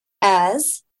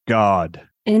as God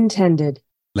intended.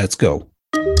 Let's go.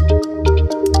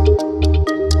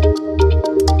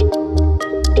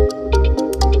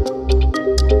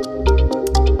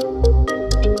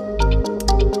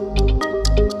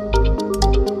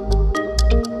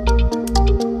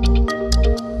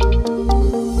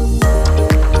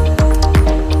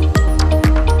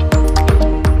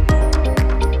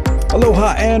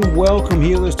 Aloha and welcome,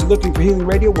 healers, to Looking for Healing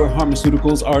Radio, where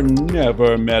pharmaceuticals are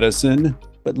never medicine,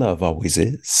 but love always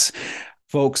is.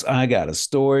 Folks, I got a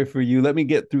story for you. Let me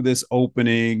get through this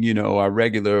opening, our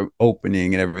regular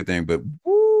opening and everything, but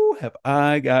woo, have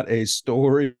I got a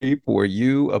story for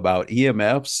you about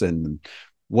EMFs and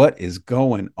what is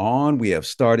going on. We have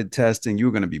started testing.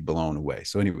 You're going to be blown away.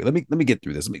 So anyway, let me get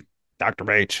through this.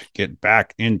 Dr. H, get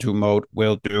back into mode.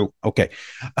 Will do. Okay.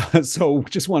 So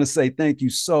just want to say thank you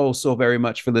so very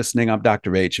much for listening. I'm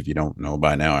Dr. H. If you don't know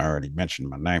by now, I already mentioned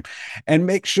my name. And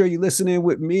make sure you listen in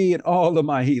with me and all of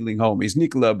my healing homies,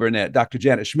 Nicola Burnett, Dr.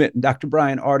 Janet Schmidt, and Dr.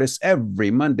 Brian Artis,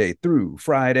 every Monday through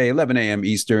Friday, 11 a.m.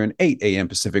 Eastern, 8 a.m.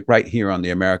 Pacific, right here on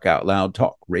the America Out Loud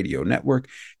Talk Radio Network.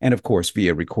 And of course,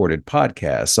 via recorded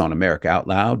podcasts on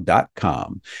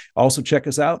AmericaOutloud.com. Also, check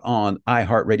us out on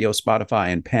iHeartRadio, Spotify,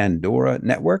 and Pandora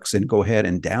networks, and go ahead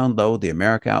and download the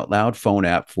America Out Loud phone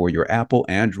app for your Apple,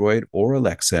 Android, or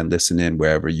Alexa and listen in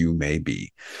wherever you may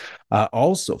be.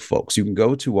 Also, folks, you can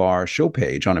go to our show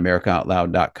page on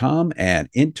AmericaOutloud.com and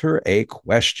enter a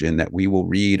question that we will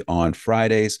read on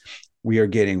Fridays. We are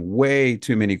getting way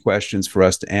too many questions for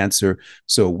us to answer.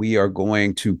 So we are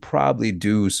going to probably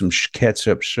do some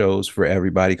catch-up shows for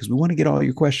everybody because we want to get all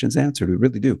your questions answered. We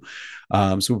really do.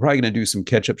 So we're probably going to do some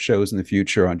catch-up shows in the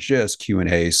future on just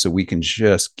Q&A so we can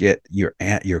just get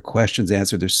your questions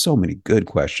answered. There's so many good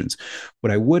questions.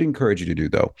 What I would encourage you to do,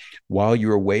 though, while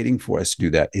you're waiting for us to do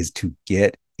that, is to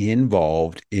get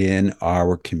involved in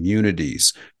our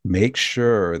communities. Make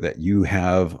sure that you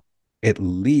have at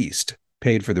least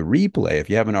paid for the replay.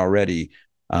 If you haven't already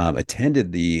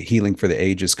attended the Healing for the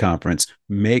Ages conference,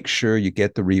 make sure you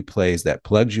get the replays. That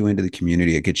plugs you into the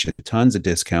community. It gets you tons of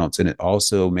discounts, and it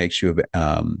also makes you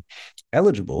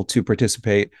eligible to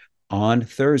participate on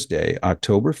Thursday,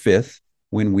 October 5th,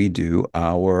 when we do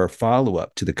our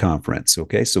follow-up to the conference.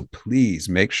 Okay, so please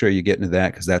make sure you get into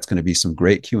that, because that's going to be some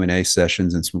great Q&A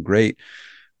sessions and some great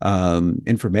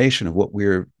information of what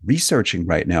we're researching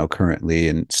right now currently,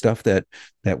 and stuff that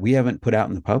we haven't put out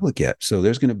in the public yet. So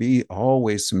there's going to be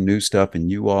always some new stuff,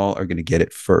 and you all are going to get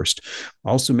it first.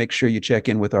 Also, make sure you check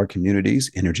in with our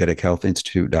communities,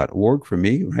 energetichealthinstitute.org for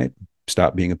me, right?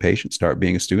 Stop being a patient, start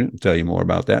being a student. I'll tell you more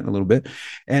about that in a little bit.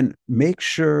 And make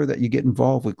sure that you get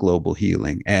involved with global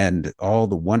healing and all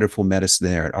the wonderful medicine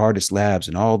there at Artist Labs,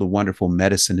 and all the wonderful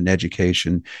medicine and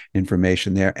education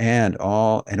information there. And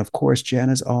of course,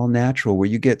 Jana's All Natural, where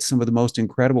you get some of the most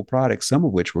incredible products, some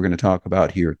of which we're going to talk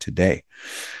about here today.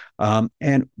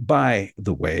 And by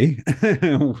the way,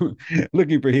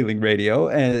 Looking for Healing Radio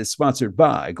is sponsored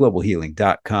by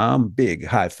globalhealing.com. Big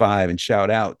high five and shout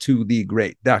out to the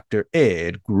great Dr.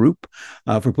 Ed Group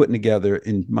for putting together,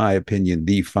 in my opinion,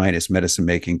 the finest medicine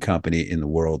making company in the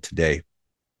world today.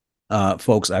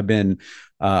 Folks, I've been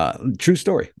true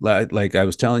story. Like I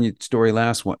was telling you the story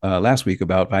last week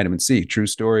about vitamin C. True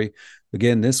story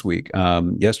again this week.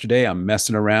 Yesterday, I'm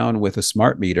messing around with a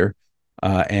smart meter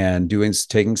and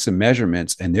taking some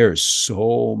measurements, and there's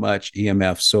so much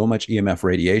EMF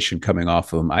radiation coming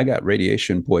off of them. I got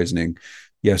radiation poisoning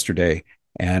yesterday,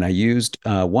 and I used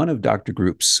one of Dr.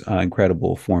 Group's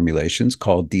incredible formulations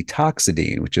called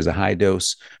Detoxidine, which is a high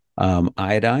dose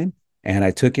iodine. And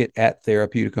I took it at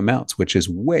therapeutic amounts, which is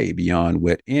way beyond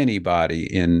what anybody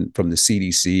from the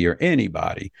CDC or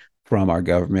anybody from our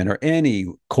government or any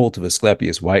cult of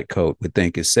Asclepius white coat would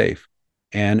think is safe.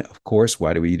 And of course,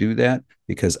 why do we do that?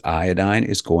 Because iodine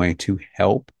is going to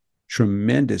help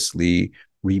tremendously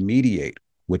remediate,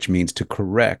 which means to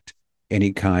correct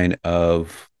any kind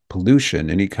of pollution,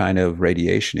 any kind of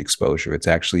radiation exposure. It's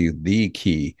actually the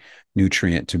key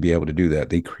nutrient to be able to do that,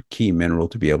 the key mineral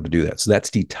to be able to do that. So that's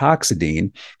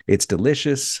Detoxidine. It's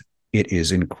delicious. It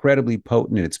is incredibly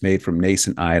potent, and it's made from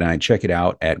nascent iodine. Check it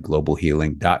out at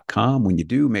globalhealing.com. When you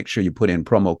do, make sure you put in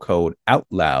promo code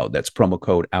OUTLOUD. That's promo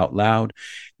code OUTLOUD.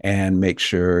 And make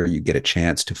sure you get a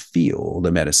chance to feel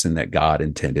the medicine that God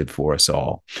intended for us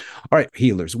all. All right,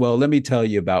 healers. Well, let me tell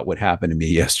you about what happened to me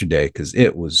yesterday, because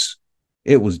it was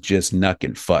just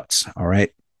knuckin' futz. All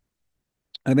right.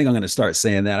 I think I'm going to start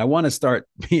saying that. I want to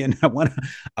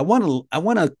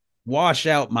wash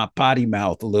out my potty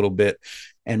mouth a little bit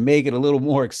and make it a little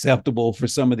more acceptable for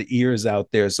some of the ears out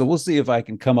there. So we'll see if I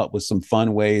can come up with some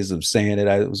fun ways of saying it.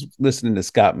 I was listening to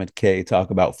Scott McKay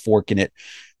talk about forking it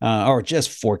or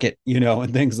just fork it,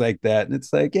 and things like that. And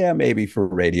it's like, yeah, maybe for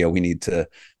radio, we need to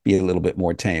be a little bit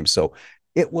more tame. So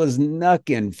it was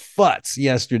knuckin' futz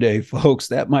yesterday, folks.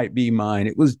 That might be mine.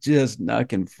 It was just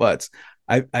knuckin' futz.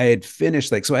 I had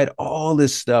finished, like, so I had all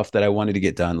this stuff that I wanted to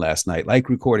get done last night, like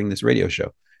recording this radio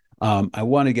show. I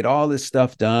want to get all this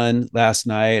stuff done last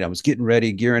night. I was getting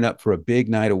ready, gearing up for a big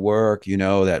night of work,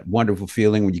 that wonderful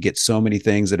feeling when you get so many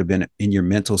things that have been in your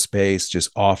mental space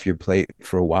just off your plate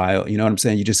for a while. You know what I'm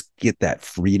saying? You just get that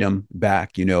freedom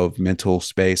back, of mental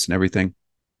space and everything.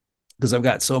 Because I've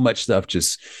got so much stuff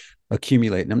just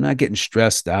accumulating. I'm not getting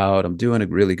stressed out. I'm doing a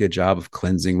really good job of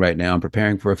cleansing right now. I'm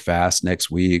preparing for a fast next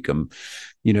week. I'm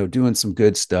doing some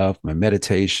good stuff. My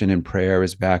meditation and prayer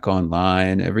is back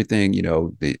online. Everything,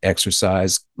 the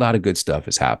exercise, a lot of good stuff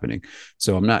is happening.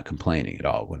 So I'm not complaining at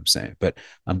all, what I'm saying, but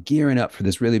I'm gearing up for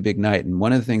this really big night. And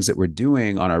one of the things that we're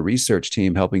doing on our research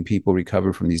team, helping people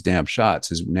recover from these damn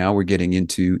shots, is now we're getting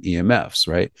into EMFs,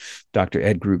 right? Dr.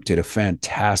 Ed Group did a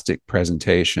fantastic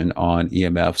presentation on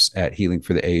EMFs at Healing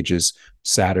for the Ages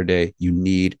Saturday. You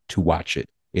need to watch it.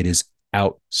 It is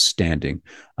outstanding.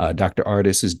 Dr.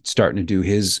 Artis is starting to do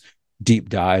his deep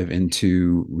dive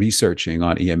into researching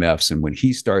on EMFs. And when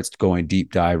he starts going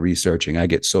deep dive researching, I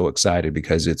get so excited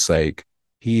because it's like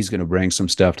he's going to bring some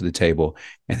stuff to the table.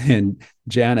 And then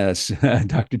Janice,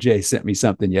 Dr. J, sent me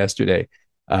something yesterday,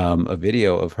 a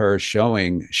video of her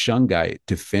showing shungite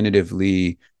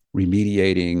definitively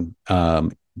remediating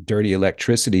dirty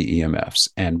electricity EMFs.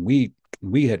 And we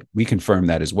confirmed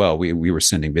that as well. We were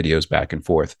sending videos back and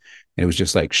forth, and it was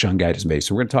just like shungite is made.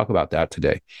 So we're going to talk about that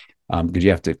today, because you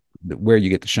have to, where you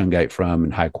get the shungite from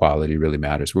and high quality really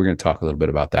matters. We're going to talk a little bit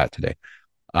about that today.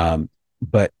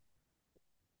 But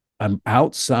I'm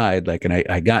outside, like, and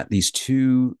I got these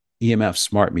two EMF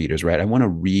smart meters, right? I want to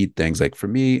read things. Like, for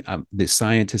me, the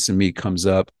scientist in me comes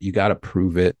up. You got to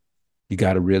prove it. You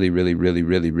got to really, really, really,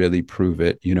 really, really prove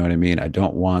it. You know what I mean? I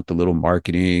don't want the little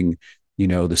marketing, the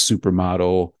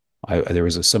supermodel. There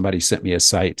was somebody sent me a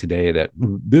site today that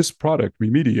this product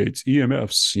remediates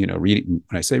EMFs. When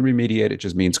I say remediate, it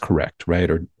just means correct,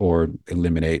 right? Or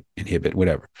eliminate, inhibit,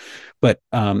 whatever. But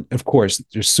of course,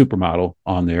 there's supermodel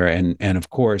on there, and of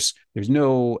course, there's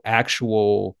no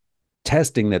actual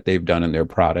testing that they've done in their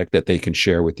product that they can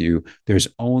share with you. There's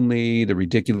only the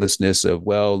ridiculousness of,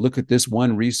 well, look at this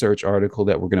one research article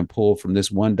that we're going to pull from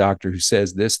this one doctor who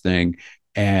says this thing,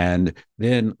 and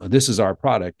then this is our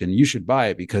product and you should buy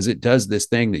it because it does this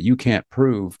thing that you can't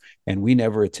prove and we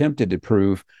never attempted to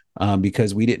prove,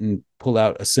 because we didn't pull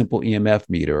out a simple EMF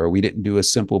meter, or we didn't do a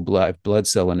simple blood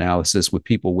cell analysis with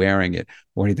people wearing it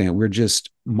or anything. We're just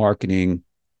marketing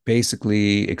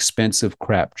basically expensive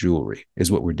crap jewelry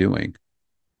is what we're doing.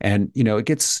 And it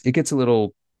gets a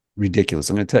little ridiculous.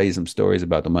 I'm going to tell you some stories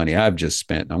about the money I've just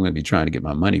spent. I'm going to be trying to get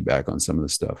my money back on some of the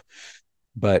stuff.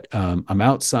 But I'm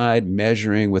outside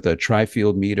measuring with a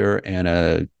tri-field meter and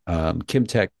a Kim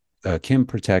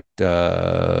Protect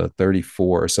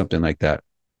 34 or something like that.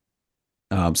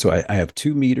 So I have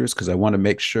two meters because I want to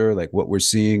make sure, like, what we're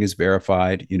seeing is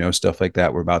verified, stuff like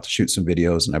that. We're about to shoot some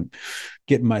videos, and I'm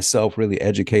getting myself really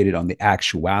educated on the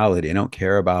actuality. I don't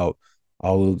care about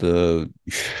all of the,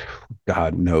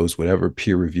 God knows, whatever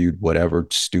peer-reviewed, whatever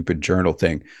stupid journal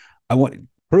thing. I want to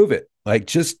prove it. Like,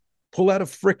 just pull out a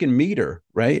freaking meter,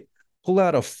 right? Pull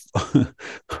out a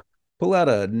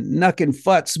knuckin'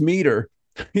 futz meter,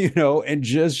 and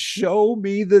just show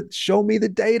me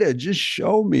the data. Just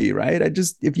show me, right?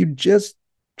 If you just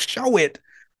show it,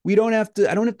 I don't have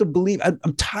to believe.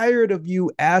 I'm tired of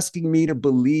you asking me to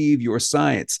believe your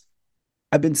science.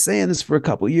 I've been saying this for a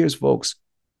couple of years, folks.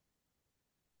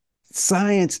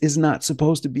 Science is not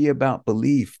supposed to be about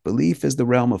belief. Belief is the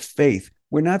realm of faith.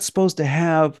 We're not supposed to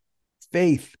have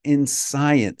faith in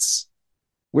science.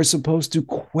 We're supposed to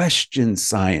question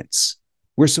science.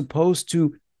 We're supposed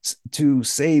to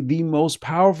say the most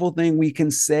powerful thing we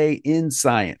can say in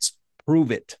science: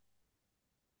 prove it.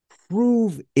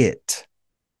 Prove it.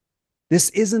 This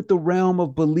isn't the realm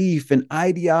of belief and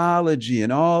ideology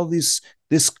and all this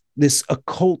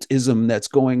occultism that's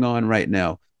going on right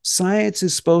now. Science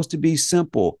is supposed to be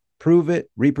simple. Prove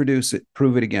it, reproduce it,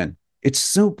 prove it again. It's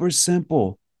super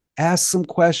simple. Ask some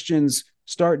questions,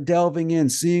 start delving in,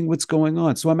 seeing what's going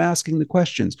on. So I'm asking the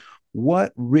questions.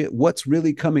 What's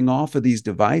really coming off of these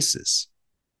devices?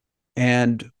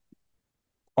 And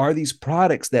are these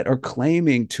products that are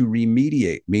claiming to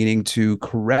remediate, meaning to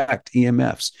correct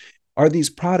EMFs, are these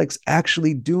products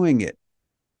actually doing it?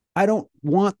 I don't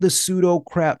want the pseudo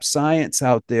crap science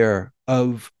out there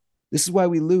of, this is why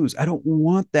we lose. I don't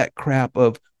want that crap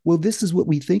of, Well, this is what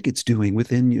we think it's doing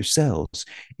within your cells.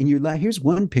 In your life, here's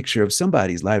one picture of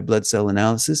somebody's live blood cell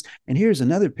analysis, and here's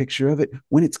another picture of it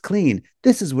when it's clean.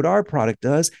 This is what our product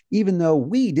does, even though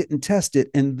we didn't test it,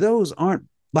 and those aren't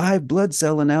live blood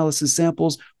cell analysis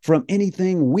samples from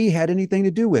anything we had anything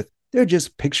to do with. They're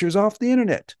just pictures off the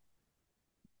internet.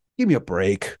 Give me a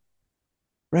break,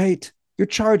 right? You're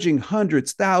charging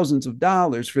hundreds, thousands of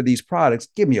dollars for these products.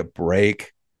 Give me a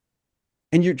break.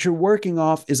 And you're working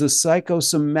off is a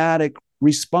psychosomatic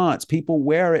response. People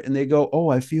wear it and they go, oh,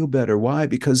 I feel better. Why?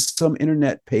 Because some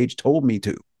internet page told me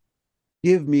to.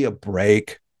 Give me a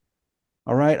break.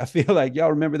 All right. I feel like y'all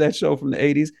remember that show from the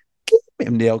 80s? Give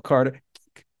me Neil Carter.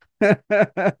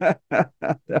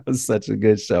 That was such a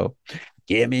good show.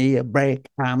 Give me a break.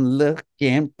 I'm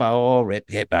looking for it.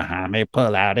 Hit behind me,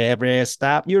 pull out every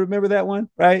stop. You remember that one,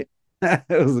 right? It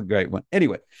was a great one.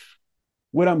 Anyway,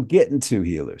 what I'm getting to,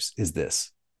 healers, is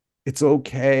this. It's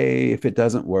okay if it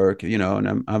doesn't work,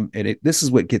 and this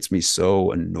is what gets me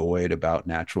so annoyed about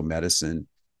natural medicine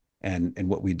and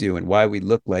what we do and why we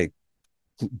look like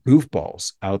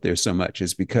goofballs out there so much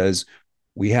is because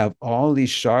we have all these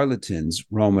charlatans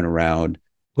roaming around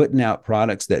putting out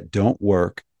products that don't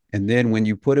work. And then when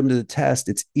you put them to the test,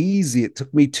 it's easy. It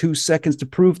took me 2 seconds to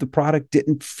prove the product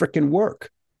didn't freaking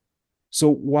work. So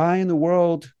why in the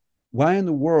world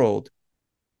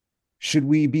should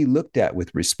we be looked at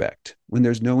with respect when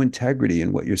there's no integrity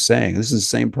in what you're saying? This is the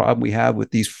same problem we have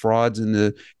with these frauds in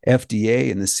the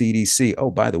FDA and the CDC.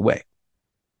 Oh, by the way,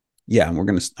 yeah, and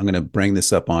I'm gonna bring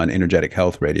this up on Energetic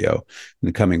Health Radio in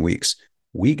the coming weeks.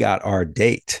 We got our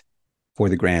date for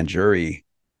the grand jury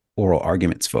oral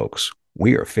arguments, folks.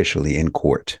 We are officially in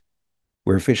court.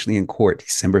 We're officially in court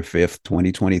December 5th,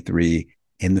 2023,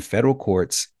 in the federal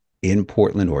courts in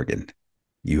Portland, Oregon.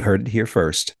 You heard it here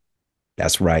first.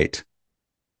 That's right.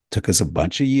 Took us a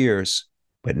bunch of years,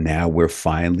 but now we're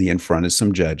finally in front of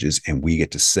some judges and we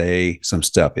get to say some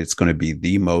stuff. It's going to be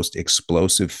the most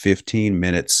explosive 15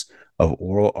 minutes of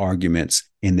oral arguments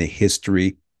in the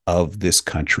history of this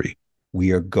country.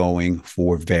 We are going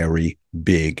for very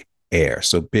big air.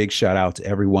 So big shout out to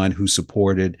everyone who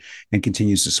supported and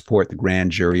continues to support the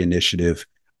grand jury initiative.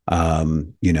 We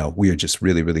are just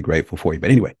really, really grateful for you.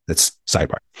 But anyway, that's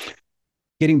sidebar.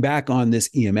 Getting back on this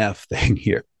EMF thing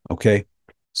here. Okay.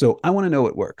 So I want to know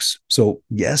it works. So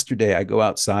yesterday I go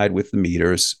outside with the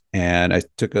meters and I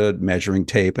took a measuring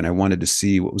tape and I wanted to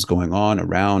see what was going on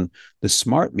around the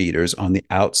smart meters on the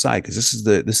outside. Cause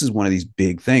this is one of these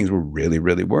big things we're really,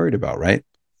 really worried about. Right.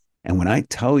 And when I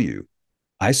tell you,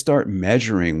 I start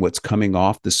measuring what's coming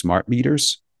off the smart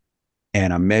meters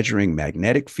and I'm measuring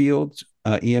magnetic fields,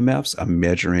 EMFs. I'm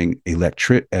measuring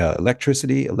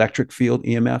electricity, electric field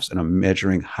EMFs, and I'm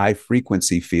measuring high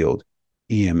frequency field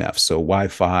EMFs. So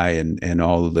Wi-Fi and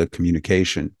all of the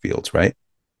communication fields, right?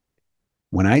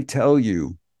 When I tell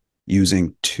you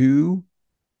using 2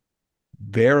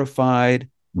 verified,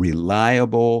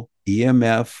 reliable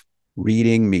EMF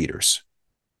reading meters,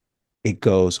 it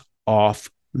goes off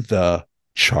the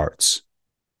charts.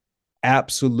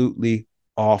 Absolutely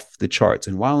off the charts.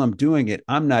 And while I'm doing it,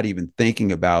 I'm not even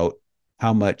thinking about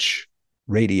how much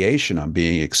radiation I'm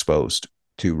being exposed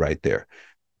to right there.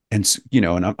 And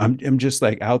and I'm just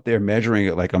like out there measuring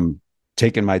it like I'm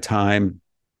taking my time,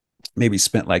 maybe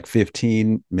spent like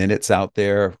 15 minutes out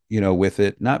there, with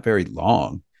it, not very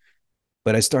long.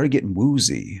 But I started getting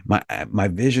woozy. My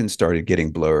vision started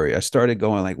getting blurry. I started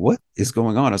going like, what is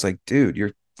going on? I was like, dude,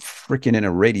 you're freaking in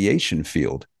a radiation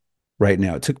field right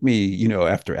now. It took me,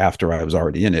 after I was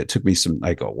already in it, it took me some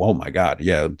like, oh my God,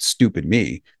 yeah, stupid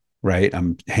me, right?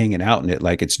 I'm hanging out in it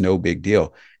like it's no big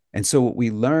deal. And so what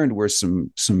we learned were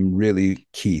some really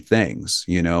key things.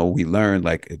 We learned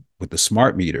like with the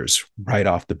smart meters right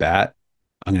off the bat.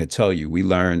 I'm going to tell you, we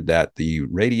learned that the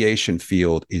radiation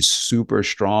field is super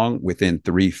strong within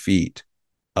 3 feet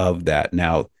of that.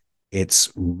 Now,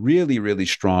 it's really, really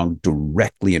strong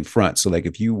directly in front. So like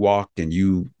if you walked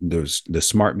and there's the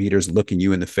smart meters looking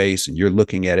you in the face and you're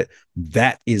looking at it,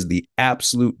 that is the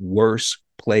absolute worst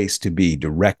place to be,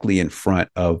 directly in front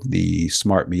of the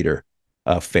smart meter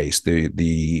face.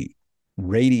 The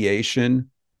radiation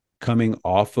coming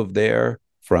off of there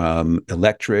from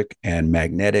electric and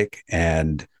magnetic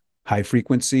and high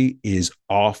frequency is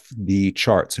off the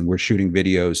charts. And we're shooting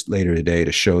videos later today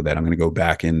to show that. I'm going to go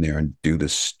back in there and do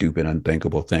this stupid,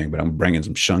 unthinkable thing, but I'm bringing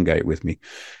some shungite with me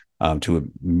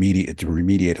to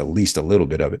remediate at least a little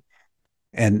bit of it.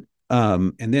 And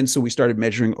then so we started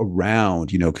measuring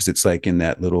around, because it's like in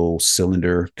that little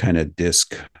cylinder kind of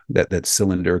disc, that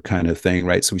cylinder kind of thing,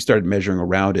 right? So we started measuring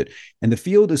around it, and the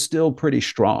field is still pretty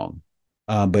strong,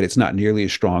 but it's not nearly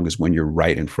as strong as when you're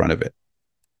right in front of it.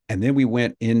 And then we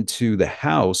went into the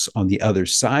house on the other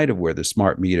side of where the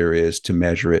smart meter is to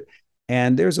measure it.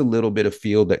 And there's a little bit of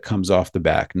field that comes off the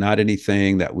back, not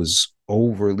anything that was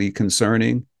overly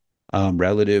concerning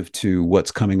relative to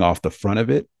what's coming off the front of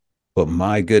it. But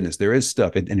my goodness, there is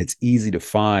stuff, and it's easy to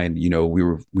find. We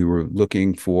were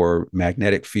looking for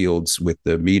magnetic fields with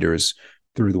the meters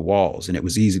through the walls, and it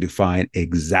was easy to find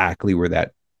exactly where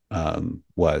that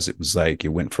was. It was like it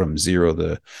went from zero.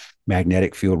 The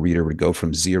magnetic field reader would go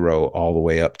from 0 all the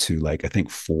way up to, like, I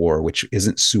think 4, which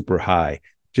isn't super high.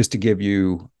 Just to give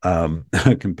you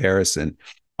a comparison,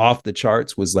 off the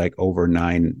charts was like over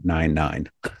 999.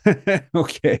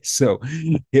 Okay, so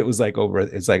it's like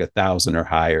 1,000 or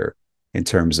higher in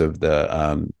terms of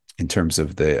the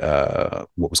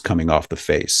what was coming off the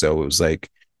face. So it was like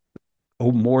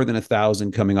more than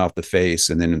 1,000 coming off the face,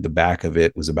 and then the back of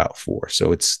it was about 4.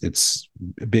 So it's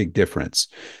a big difference.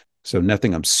 So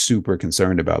nothing I'm super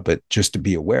concerned about, but just to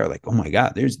be aware, like, oh my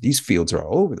God, these fields are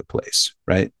all over the place,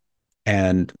 right?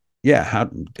 And yeah,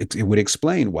 how it would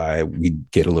explain why we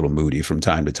get a little moody from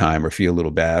time to time, or feel a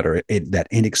little bad, or that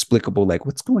inexplicable, like,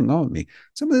 what's going on with me?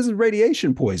 Some of this is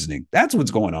radiation poisoning. That's what's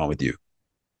going on with you.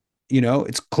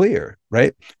 It's clear,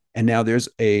 right? And now there's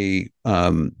a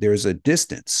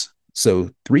distance.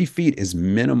 So 3 feet is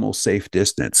minimal safe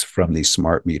distance from these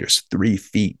smart meters. 3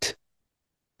 feet.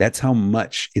 That's how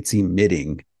much it's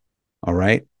emitting. All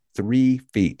right, 3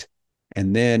 feet.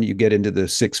 And then you get into the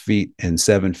 6 feet and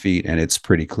 7 feet, and it's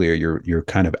pretty clear you're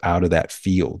kind of out of that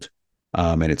field,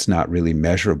 and it's not really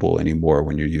measurable anymore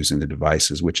when you're using the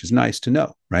devices, which is nice to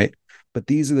know, right? But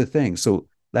these are the things. So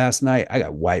last night I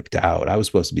got wiped out. I was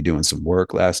supposed to be doing some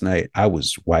work last night. I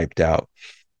was wiped out.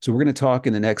 So we're going to talk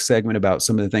in the next segment about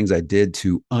some of the things I did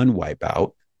to unwipe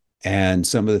out, and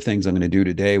some of the things I'm going to do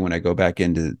today when I go back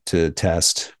in to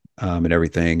test and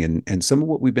everything, and some of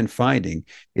what we've been finding,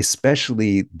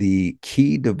 especially the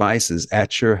key devices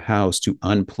at your house to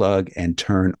unplug and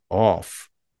turn off,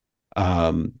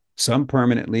 some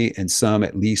permanently and some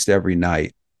at least every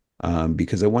night,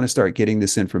 because I want to start getting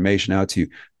this information out to you.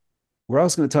 We're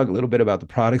also going to talk a little bit about the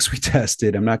products we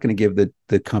tested. I'm not going to give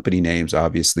the company names,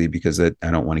 obviously, because I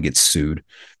don't want to get sued.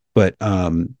 But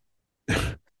I'm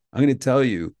going to tell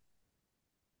you,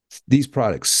 these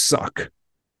products suck.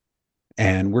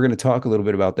 And we're going to talk a little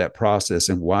bit about that process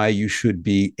and why you should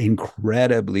be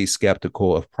incredibly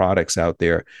skeptical of products out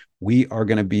there. We are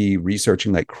going to be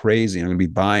researching like crazy. I'm going to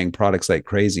be buying products like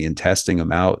crazy and testing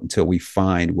them out until we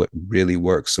find what really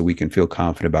works, so we can feel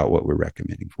confident about what we're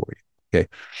recommending for you. Okay.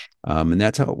 And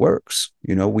that's how it works.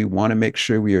 We want to make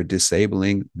sure we are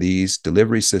disabling these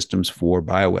delivery systems for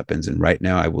bioweapons. And right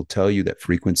now, I will tell you that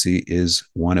frequency is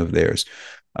one of theirs.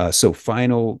 So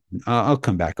I'll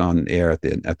come back on air at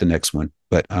the next one.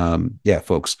 But yeah,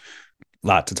 folks,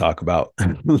 lot to talk about,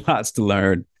 lots to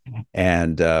learn.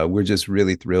 And we're just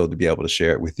really thrilled to be able to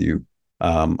share it with you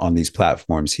on these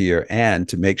platforms here. And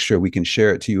to make sure we can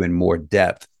share it to you in more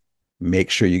depth, make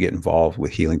sure you get involved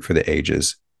with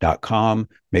healingfortheages.com.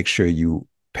 Make sure you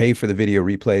pay for the video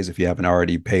replays if you haven't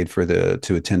already paid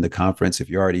to attend the conference. If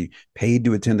you already paid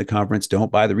to attend the conference,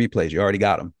 don't buy the replays. You already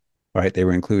got them. All right, they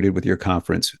were included with your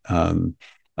conference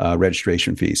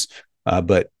registration fees.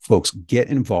 But folks, get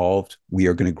involved. We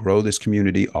are going to grow this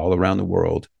community all around the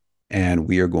world, and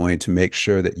we are going to make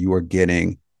sure that you are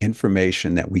getting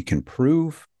information that we can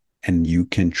prove and you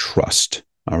can trust.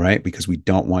 All right, because we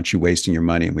don't want you wasting your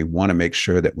money, and we want to make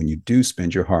sure that when you do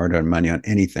spend your hard-earned money on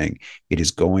anything, it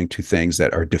is going to things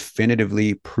that are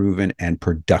definitively proven and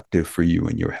productive for you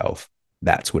and your health.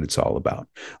 That's what it's all about.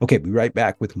 Okay, we'll be right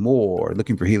back with more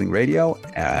Looking for Healing Radio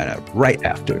right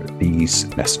after these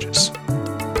messages.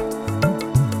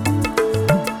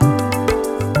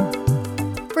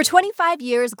 For 25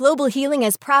 years, Global Healing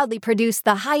has proudly produced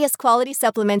the highest quality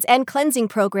supplements and cleansing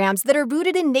programs that are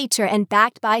rooted in nature and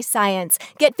backed by science.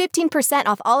 Get 15%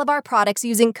 off all of our products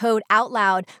using code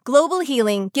OUTLOUD. Global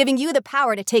Healing, giving you the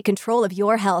power to take control of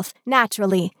your health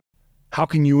naturally. How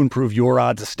can you improve your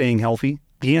odds of staying healthy?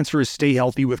 The answer is stay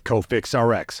healthy with Cofix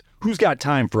RX. Who's got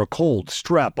time for a cold,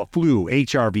 strep, a flu,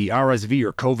 HRV, RSV,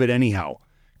 or COVID anyhow?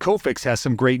 Cofix has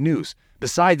some great news.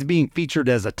 Besides being featured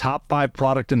as a top 5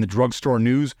 product in the drugstore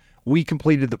news, we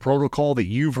completed the protocol that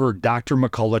you've heard Dr.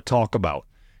 McCullough talk about.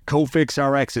 Cofix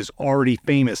RX is already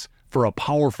famous for a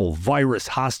powerful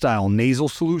virus-hostile nasal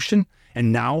solution,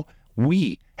 and now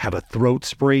we have a throat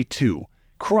spray too.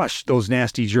 Crush those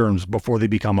nasty germs before they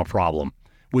become a problem.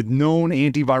 With known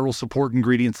antiviral support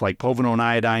ingredients like povidone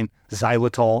iodine,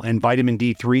 xylitol, and vitamin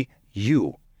D3,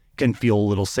 you can feel a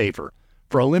little safer.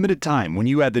 For a limited time, when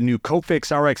you add the new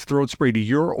Cofix RX throat spray to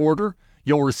your order,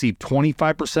 you'll receive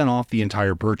 25% off the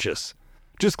entire purchase.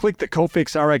 Just click the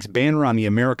Cofix RX banner on the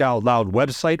America Out Loud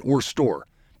website or store.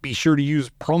 Be sure to use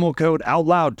promo code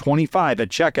OUTLOUD25 at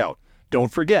checkout.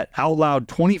 Don't forget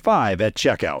OUTLOUD25 at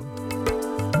checkout.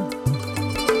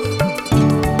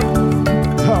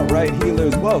 All right,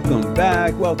 healers, welcome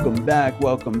back.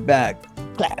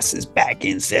 Class is back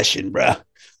in session, bruh.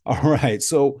 All right,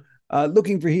 so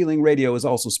Looking for Healing Radio is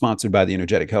also sponsored by the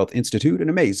Energetic Health Institute, an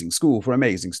amazing school for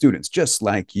amazing students just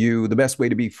like you. The best way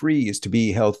to be free is to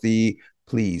be healthy.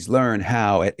 Please learn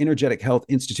how at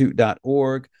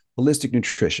energetichealthinstitute.org. Holistic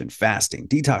nutrition, fasting,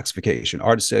 detoxification,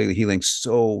 art of cellular healing,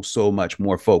 so much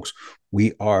more, folks.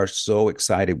 We are so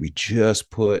excited. We just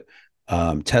put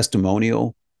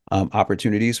testimonial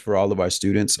opportunities for all of our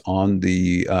students on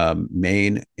the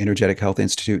main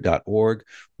energetichealthinstitute.org.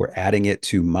 We're adding it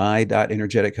to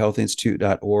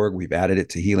my.energetichealthinstitute.org. We've added it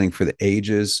to Healing for the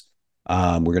Ages.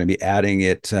 We're going to be adding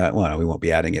it. Well, we won't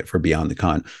be adding it for Beyond the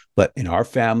Con, but in our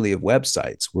family of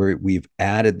websites where we've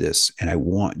added this, and I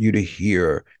want you to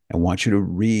hear, I want you to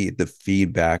read the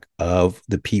feedback of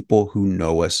the people who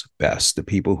know us best, the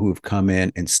people who have come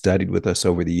in and studied with us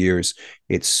over the years.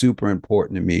 It's super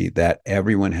important to me that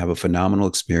everyone have a phenomenal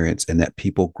experience and that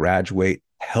people graduate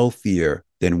healthier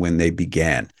than when they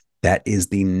began. That is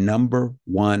the number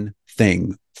one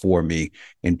thing for me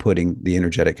in putting the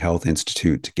Energetic Health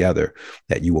Institute together,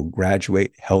 that you will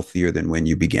graduate healthier than when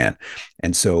you began.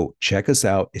 And so check us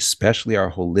out, especially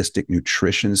our holistic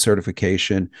nutrition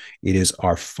certification. It is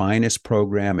our finest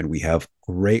program, and we have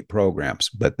great programs,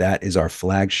 but that is our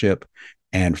flagship.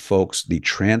 And folks, the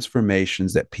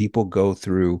transformations that people go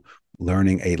through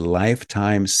learning a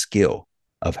lifetime skill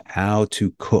of how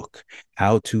to cook,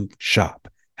 how to shop,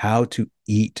 how to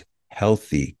eat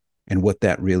healthy, and what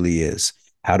that really is,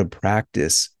 how to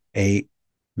practice a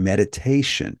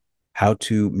meditation, how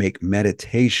to make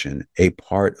meditation a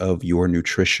part of your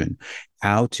nutrition,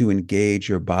 how to engage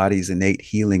your body's innate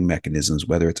healing mechanisms,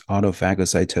 whether it's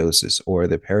autophagocytosis or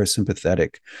the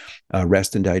parasympathetic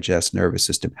rest and digest nervous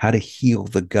system, how to heal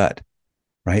the gut,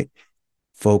 right?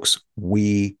 Folks,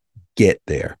 we get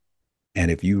there.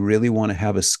 And if you really want to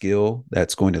have a skill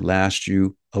that's going to last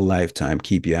you a lifetime,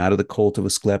 keep you out of the cult of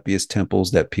Asclepius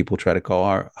temples that people try to call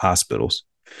our hospitals,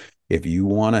 if you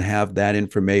want to have that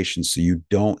information so you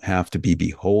don't have to be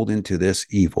beholden to this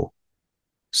evil,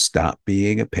 stop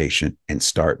being a patient and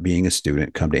start being a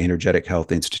student. Come to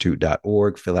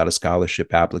energetichealthinstitute.org, fill out a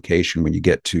scholarship application when you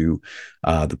get to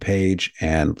the page,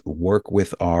 and work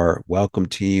with our welcome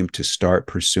team to start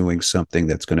pursuing something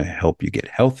that's going to help you get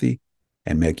healthy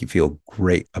and make you feel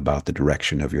great about the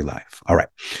direction of your life. All right.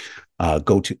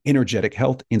 Go to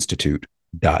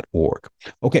energetichealthinstitute.org.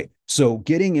 Okay. So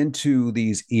getting into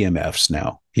these EMFs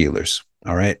now, healers.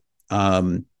 All right.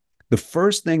 The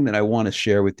first thing that I want to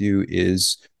share with you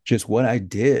is just what I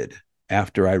did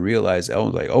after I realized, I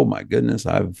was like, oh my goodness,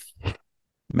 I've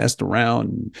messed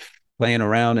around, playing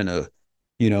around in a,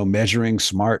 measuring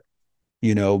smart,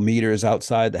 meters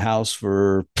outside the house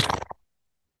for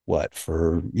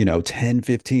 10,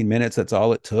 15 minutes. That's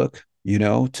all it took,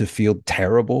 to feel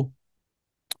terrible.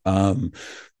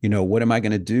 What am I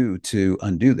going to do to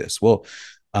undo this? Well,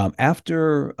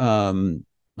 after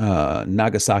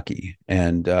Nagasaki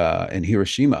and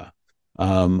Hiroshima,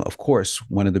 of course,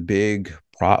 one of the big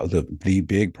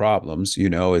big problems,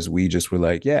 is we just were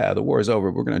like, yeah, the war is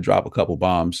over. We're going to drop a couple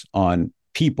bombs on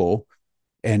people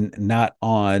and not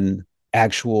on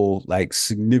actual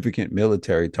significant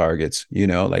military targets,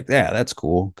 yeah, that's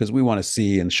cool because we want to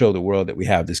see and show the world that we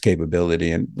have this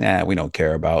capability, and we don't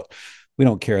care about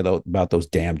those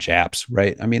damn Japs,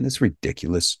 right? I mean, it's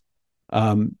ridiculous.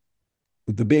 The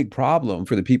big problem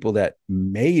for the people that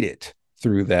made it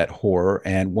through that horror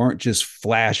and weren't just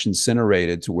flash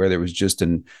incinerated to where there was just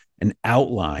an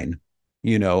outline,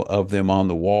 of them on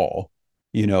the wall,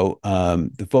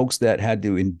 the folks that had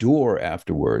to endure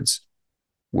afterwards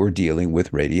were dealing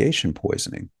with radiation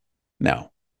poisoning.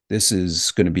 Now, this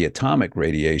is going to be atomic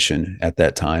radiation at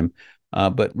that time,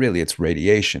 but really it's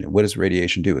radiation. And what does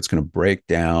radiation do? It's going to break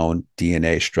down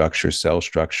DNA structure, cell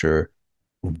structure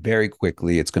very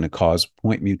quickly. It's going to cause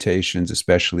point mutations,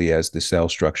 especially as the cell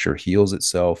structure heals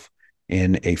itself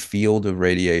in a field of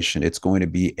radiation. It's going to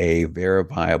be a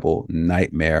verifiable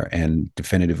nightmare and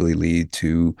definitively lead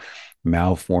to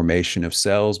malformation of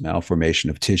cells,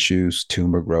 malformation of tissues,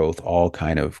 tumor growth, all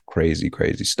kind of crazy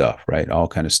stuff, right? All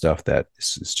kind of stuff that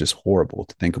is just horrible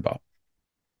to think about.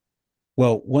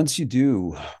 Well, once you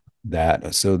do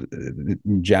that, so the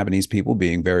Japanese people,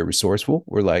 being very resourceful,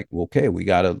 were like, okay, we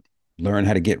got to learn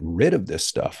how to get rid of this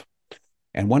stuff.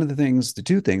 And the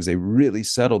two things they really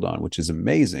settled on, which is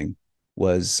amazing,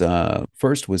 was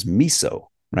first was miso,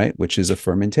 right? Which is a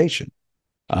fermentation.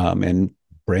 And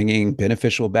bringing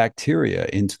beneficial bacteria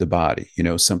into the body,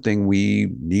 something we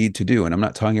need to do. And I'm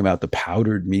not talking about the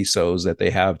powdered misos that they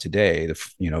have today,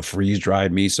 the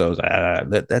freeze-dried misos.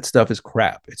 That stuff is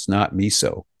crap. It's not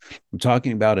miso. I'm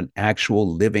talking about an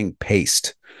actual living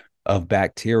paste of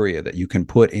bacteria that you can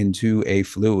put into a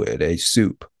fluid, a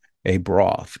soup, a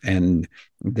broth, and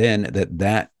then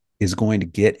that is going to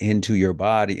get into your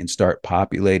body and start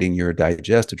populating your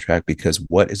digestive tract, because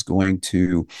what is going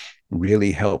to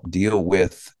really help deal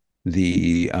with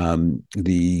the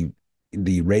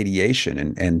radiation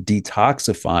and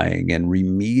detoxifying and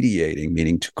remediating,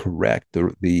 meaning to correct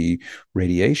the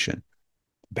radiation,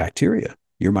 bacteria,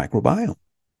 your microbiome,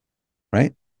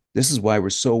 right? This is why we're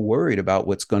so worried about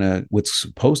what's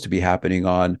supposed to be happening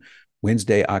on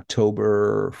Wednesday,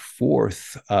 October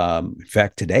 4th. In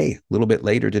fact, today, a little bit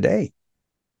later today,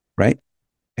 right?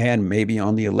 And maybe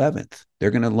on the 11th,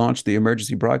 they're going to launch the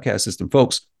emergency broadcast system.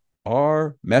 Folks,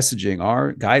 our messaging,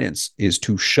 our guidance is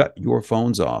to shut your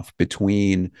phones off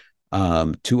between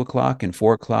 2 o'clock and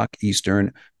 4 o'clock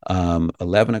Eastern,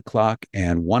 11 o'clock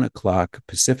and 1 o'clock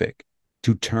Pacific,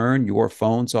 to turn your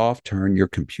phones off, turn your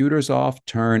computers off,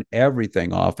 turn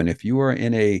everything off. And if you are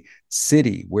in a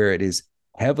city where it is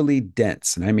heavily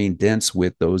dense, and I mean dense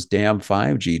with those damn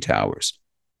 5G towers,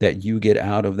 that you get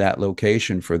out of that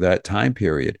location for that time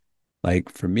period.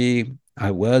 Like for me,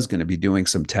 I was going to be doing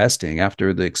some testing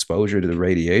after the exposure to the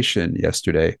radiation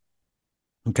yesterday.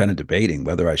 I'm kind of debating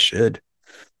whether I should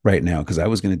right now, because I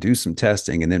was going to do some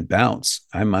testing and then bounce.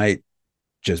 I might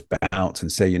just bounce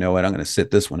and say, you know what, I'm going to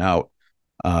sit this one out.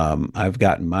 I've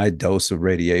gotten my dose of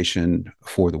radiation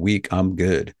for the week. I'm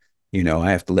good.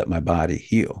 I have to let my body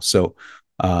heal. So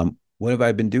what have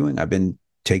I been doing? I've been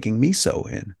taking miso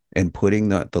in and putting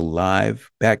the live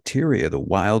bacteria, the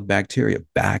wild bacteria,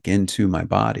 back into my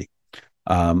body.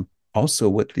 Also,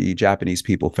 what the Japanese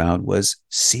people found was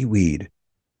seaweed.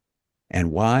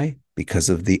 And why? Because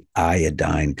of the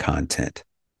iodine content.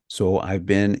 So I've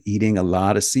been eating a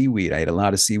lot of seaweed. I ate a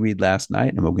lot of seaweed last night,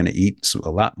 and I'm going to eat a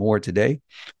lot more today.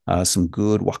 Some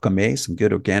good wakame, some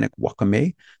good organic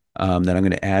wakame that I'm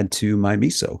going to add to my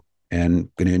miso,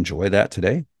 and going to enjoy that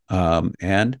today.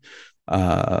 And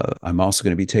I'm also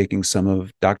going to be taking some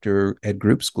of Dr. Ed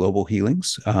Group's Global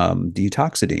Healings,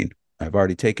 detoxidine. I've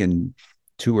already taken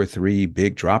 2 or 3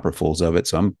 big dropperfuls of it.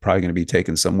 So I'm probably going to be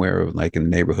taking somewhere like in the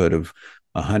neighborhood of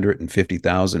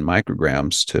 150,000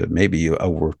 micrograms to maybe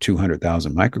over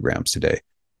 200,000 micrograms today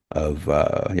of,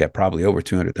 probably over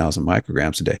 200,000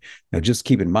 micrograms a day. Now, just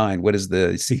keep in mind, what does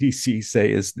the CDC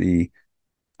say is the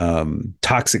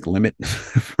toxic limit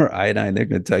for iodine? They're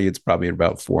going to tell you it's probably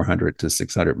about 400 to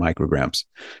 600 micrograms.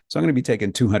 So I'm going to be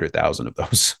taking 200,000 of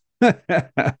those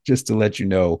just to let you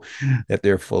know that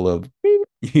they're full of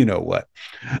you know what.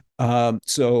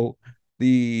 So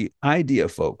the idea,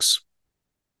 folks,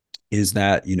 is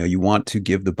that, you want to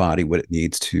give the body what it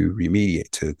needs to remediate,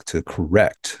 to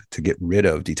correct, to get rid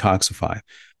of, detoxify.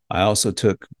 I also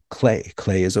took clay.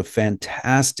 Clay is a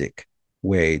fantastic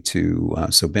way to,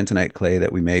 so bentonite clay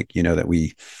that we make, that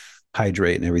we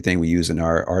hydrate and everything, we use in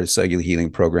our cellular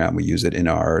healing program. We use it in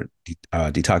our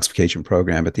detoxification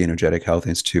program at the Energetic Health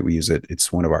Institute. We use it.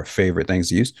 It's one of our favorite things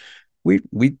to use. We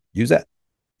use that,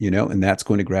 and that's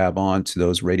going to grab on to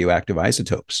those radioactive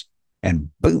isotopes, and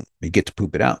boom, we get to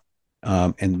poop it out.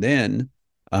 And then,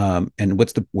 and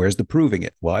where's the proving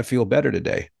it? Well, I feel better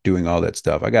today doing all that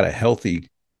stuff. I got I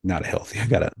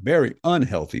got a very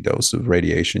unhealthy dose of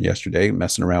radiation yesterday,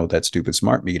 messing around with that stupid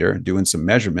smart meter and doing some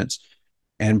measurements,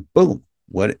 and boom,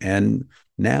 and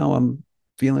now I'm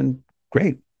feeling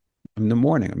great in the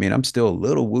morning. I mean, I'm still a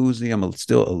little woozy. I'm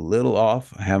still a little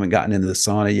off. I haven't gotten into the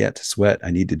sauna yet to sweat.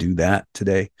 I need to do that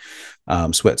today,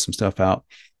 sweat some stuff out.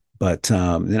 But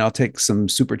then I'll take some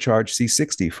supercharged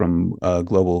C60 from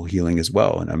Global Healing as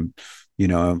well. And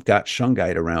I've got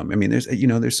shungite around. I mean,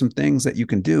 there's some things that you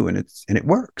can do, and it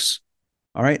works.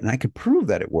 All right. And I can prove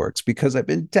that it works because I've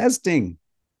been testing.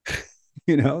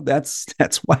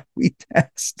 That's why we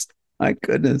test. My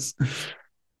goodness.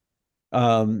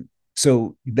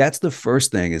 So that's the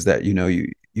first thing, is that,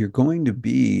 you're going to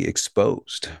be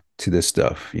exposed to this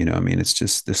stuff. I mean, it's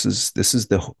just, this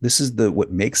is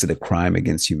what makes it a crime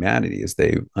against humanity, is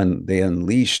they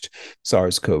unleashed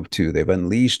SARS-CoV-2. They've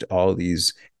unleashed all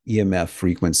these EMF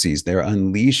frequencies. They're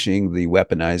unleashing the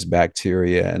weaponized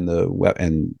bacteria and the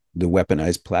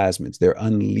weaponized plasmids. They're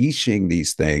unleashing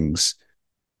these things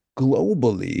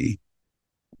globally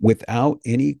without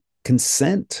any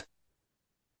consent.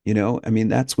 I mean,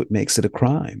 that's what makes it a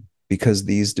crime, because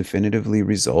these definitively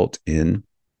result in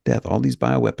death. All these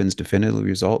bioweapons definitively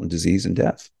result in disease and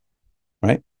death,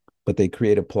 right? but they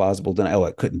create a plausible denial. Oh,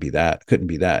 it couldn't be that. Couldn't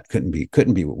be that. Couldn't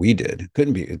be what we did.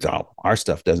 Couldn't be. It's all our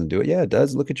stuff doesn't do it. Yeah, it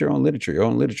does. Look at your own literature. Your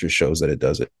own literature shows that it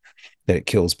does it. That it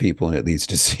kills people and it leads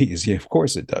to disease. Yeah, of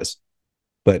course it does.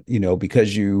 But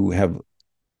because you have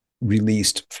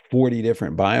released 40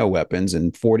 different bioweapons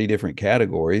in 40 different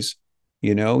categories,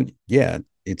 yeah,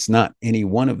 it's not any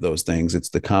one of those things. It's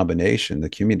the combination, the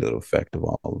cumulative effect of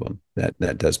all of them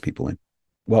that does people in.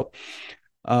 Well,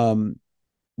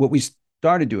 what we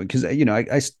started doing, because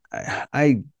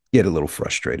I get a little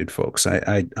frustrated, folks.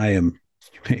 I am,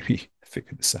 maybe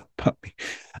figure this out about me.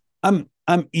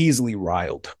 I'm easily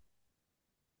riled.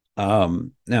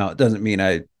 Now it doesn't mean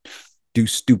I do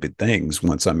stupid things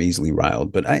once I'm easily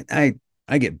riled, but I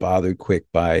get bothered quick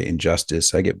by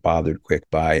injustice. I get bothered quick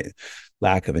by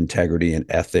lack of integrity and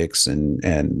ethics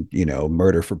and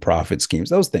murder for profit schemes.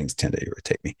 Those things tend to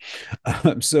irritate me.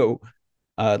 So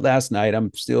last night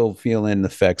I'm still feeling the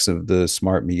effects of the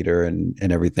smart meter and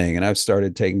everything, and I've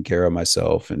started taking care of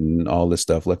myself and all this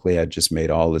stuff. Luckily, I just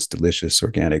made all this delicious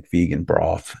organic vegan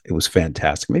broth. It was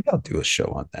fantastic. Maybe I'll do a show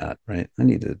on that. Right? I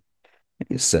need to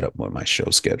set up what my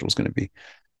show schedule is going to be.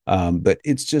 But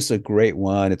it's just a great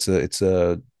one. It's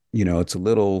a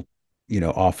little,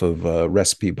 off of a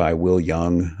recipe by Will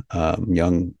Young,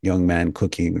 young man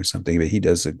cooking or something, but he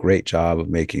does a great job of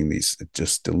making these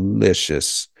just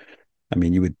delicious. I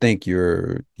mean, you would think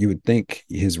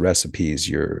his recipes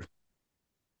you're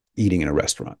eating in a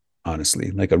restaurant, honestly,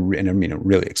 like a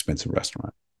really expensive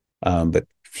restaurant. But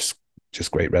just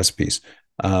great recipes.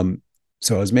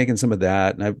 So I was making some of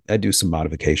that, and I do some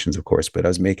modifications, of course, but I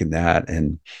was making that,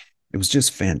 and it was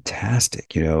just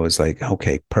fantastic. It was like,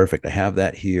 okay, perfect. I have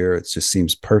that here. It just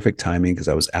seems perfect timing because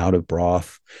I was out of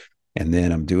broth, and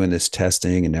then I'm doing this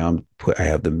testing, and now I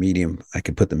have the medium. I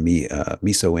can put the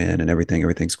miso in and everything.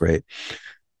 Everything's great.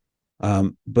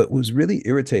 But what was really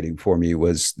irritating for me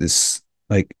was this,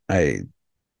 like, I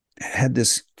had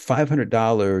this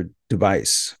 $500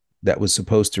 device that was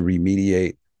supposed to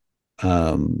remediate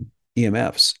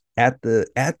EMFs at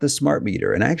the smart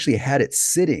meter, and I actually had it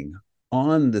sitting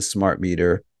on the smart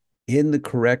meter in the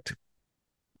correct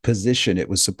position it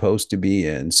was supposed to be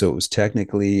in, so it was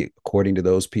technically, according to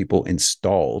those people,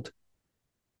 installed.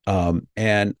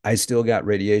 And I still got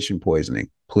radiation poisoning.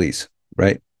 Please,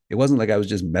 right? It wasn't like I was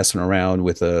just messing around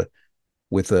with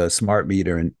a smart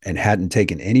meter and hadn't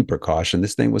taken any precaution.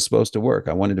 This thing was supposed to work.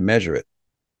 I wanted to measure it,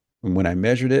 and when I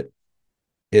measured it,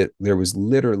 there was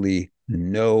literally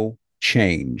no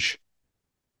change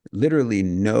in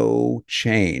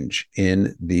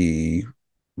the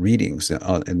readings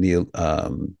in the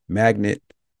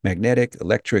magnetic,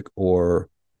 electric, or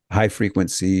high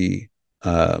frequency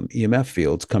EMF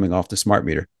fields coming off the smart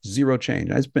meter. Zero change.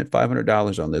 I spent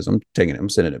 $500 on this. I'm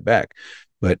sending it back,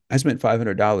 but I spent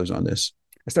 $500 on this.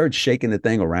 I started shaking the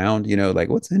thing around, like,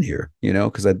 what's in here,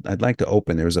 because I'd like to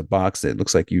open. There's a box that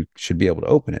looks like you should be able to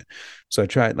open it. So I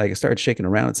started shaking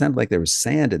around. It sounded like there was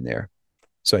sand in there.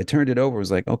 So I turned it over, was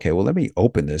like, okay, well, let me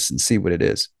open this and see what it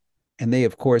is. And they,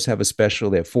 of course, they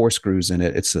have 4 screws in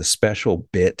it. It's a special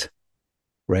bit,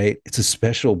 right? It's a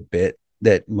special bit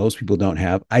that most people don't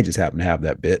have. I just happen to have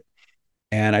that bit.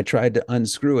 And I tried to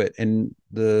unscrew it, and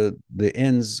the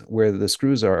ends where the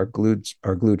screws are glued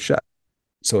shut.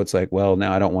 So it's like, well,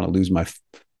 now I don't want to lose my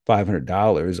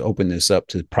 $500, open this up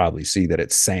to probably see that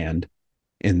it's sand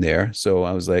in there. So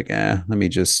I was like, let me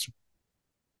just,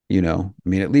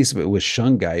 at least if it was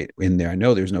shungite in there. I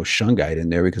know there's no shungite in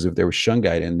there, because if there was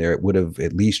shungite in there, it would have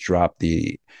at least dropped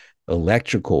the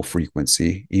electrical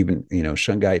frequency. Even,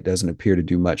 shungite doesn't appear to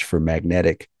do much for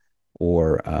magnetic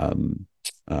or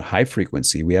high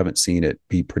frequency. We haven't seen it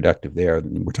be productive there.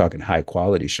 We're talking high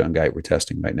quality shungite we're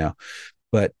testing right now.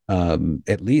 But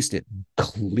at least it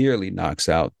clearly knocks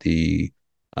out the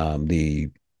dirty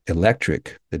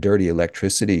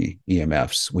electricity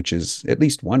EMFs, which is at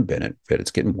least one benefit.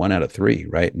 It's getting 1 out of 3,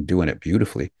 right? And doing it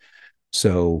beautifully.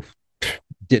 So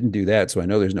didn't do that. So I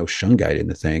know there's no shungite in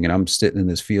the thing. And I'm sitting in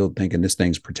this field thinking this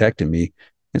thing's protecting me.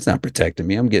 It's not protecting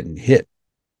me. I'm getting hit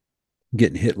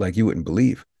like you wouldn't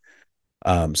believe.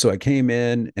 So I came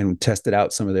in and tested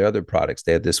out some of their other products.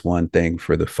 They had this one thing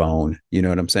for the phone. You know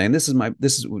what I'm saying? This is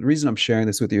the reason I'm sharing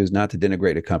this with you is not to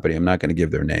denigrate a company. I'm not going to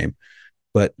give their name,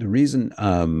 but the reason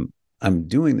I'm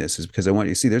doing this is because I want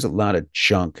you to see there's a lot of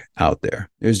junk out there.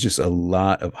 There's just a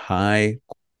lot of high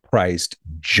priced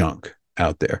junk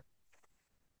out there.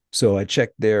 So I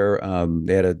checked they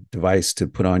had a device to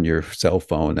put on your cell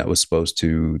phone that was supposed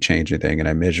to change anything. And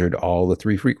I measured all the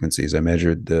 3 frequencies. I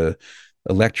measured the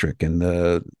electric and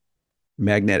the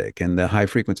magnetic and the high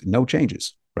frequency, no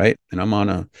changes, right? And I'm on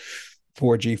a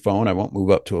 4G phone. I won't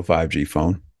move up to a 5G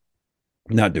phone.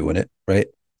 I'm not doing it, right?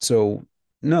 So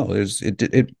no,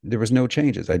 there was no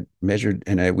changes. I measured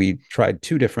and we tried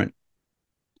two different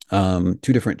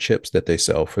chips that they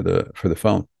sell for the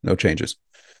phone. No changes.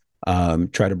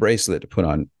 Tried a bracelet to put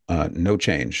on, no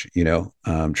change.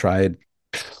 Tried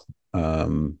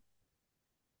some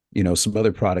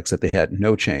other products that they had,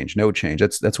 no change, no change.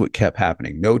 That's what kept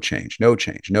happening. No change, no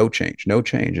change, no change, no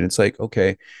change. And it's like,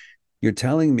 okay, you're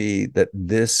telling me that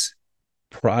this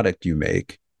product you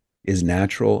make is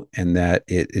natural and that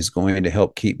it is going to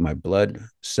help keep my blood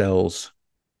cells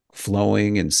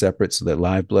flowing and separate so that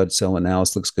live blood cell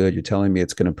analysis looks good. You're telling me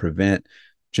it's going to prevent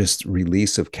just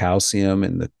release of calcium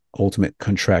and the ultimate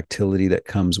contractility that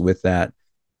comes with that,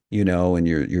 and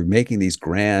you're making these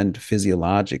grand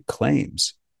physiologic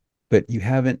claims, but you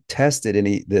haven't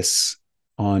tested this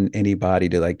on anybody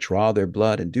to like draw their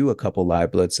blood and do a couple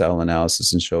live blood cell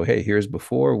analysis and show, hey, here's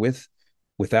before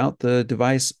without the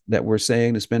device that we're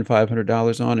saying to spend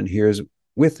 $500 on, and here's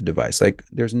with the device. Like,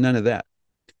 there's none of that.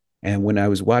 And when I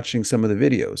was watching some of the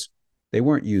videos, they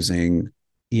weren't using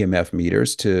EMF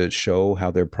meters to show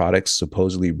how their products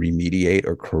supposedly remediate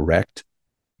or correct,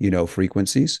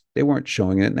 frequencies. They weren't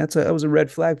showing it. And that was a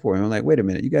red flag for me. I'm like, wait a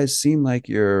minute, you guys seem like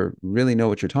you really know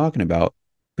what you're talking about,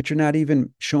 but you're not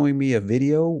even showing me a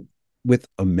video with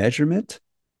a measurement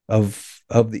of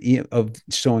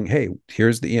showing, hey,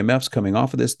 here's the EMFs coming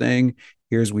off of this thing.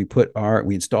 Here's we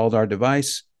installed our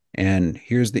device, and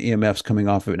here's the EMFs coming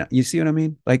off of it. You see what I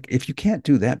mean? Like, if you can't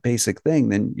do that basic thing,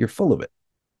 then you're full of it.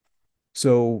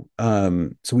 So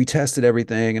we tested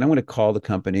everything, and I'm going to call the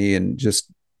company and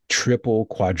just triple,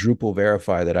 quadruple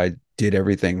verify that I did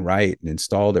everything right and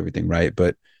installed everything right.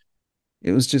 But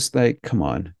it was just like, come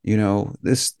on,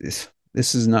 this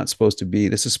is not supposed to be,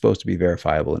 this is supposed to be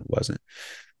verifiable, and it wasn't.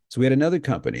 So we had another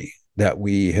company that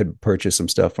we had purchased some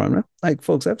stuff from. Like,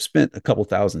 folks, I've spent a couple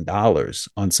 $1,000s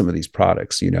on some of these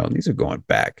products, and these are going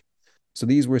back. So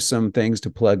these were some things to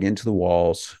plug into the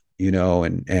walls,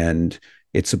 and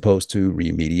it's supposed to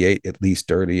remediate at least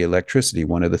dirty electricity,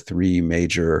 one of the three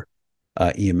major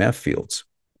EMF fields.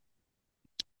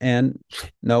 And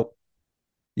nope,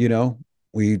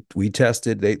 we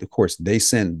tested. They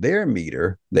send their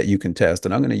meter that you can test,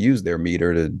 and I'm going to use their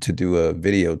meter to do a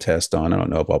video test on. I don't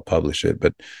know if I'll publish it,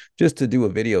 but just to do a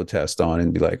video test on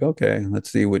and be like, okay, let's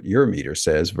see what your meter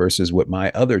says versus what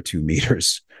my other two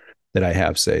meters that I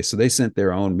have say. So they sent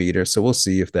their own meter. So we'll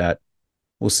see if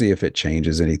it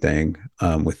changes anything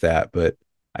with that. But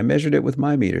I measured it with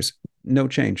my meters, no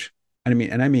change. I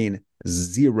mean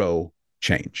zero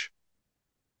change.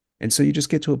 And so you just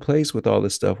get to a place with all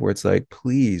this stuff where it's like,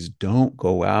 please don't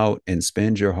go out and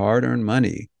spend your hard-earned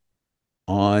money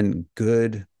on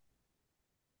good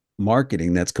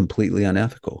marketing that's completely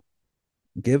unethical.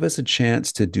 Give us a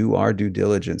chance to do our due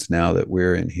diligence now that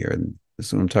we're in here. And this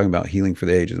is what I'm talking about, Healing for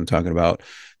the Ages. I'm talking about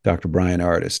Dr. Brian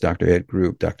Artis, Dr. Ed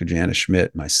Group, Dr. Janice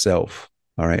Schmidt, myself.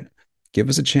 All right. Give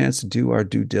us a chance to do our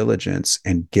due diligence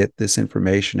and get this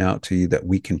information out to you that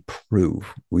we can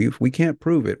prove. We can't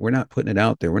prove it. We're not putting it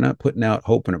out there. We're not putting out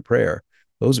hope and a prayer.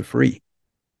 Those are free,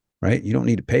 right? You don't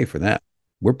need to pay for that.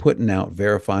 We're putting out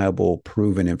verifiable,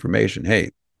 proven information.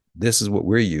 Hey, this is what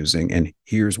we're using, and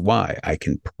here's why. I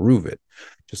can prove it.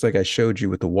 Just like I showed you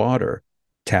with the water,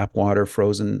 tap water,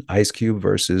 frozen ice cube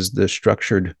versus the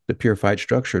purified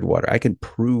structured water. I can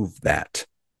prove that.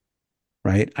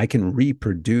 Right? I can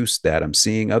reproduce that. I'm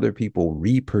seeing other people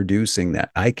reproducing that.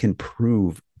 I can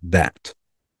prove that.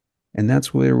 And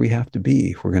that's where we have to be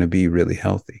if we're going to be really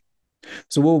healthy.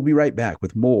 So we'll be right back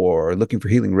with more Looking for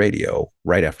Healing Radio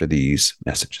right after these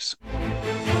messages.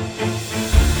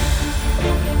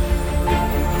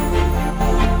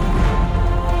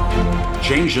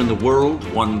 Changing the world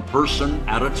one person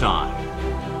at a time.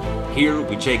 Here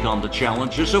we take on the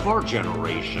challenges of our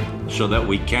generation so that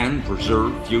we can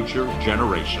preserve future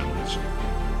generations.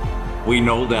 We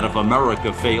know that if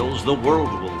America fails, the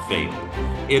world will fail.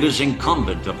 It is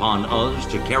incumbent upon us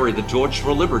to carry the torch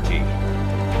for liberty.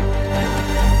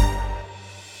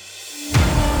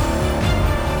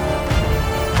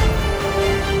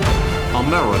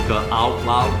 America Out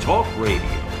Loud Talk Radio.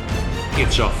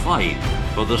 It's a fight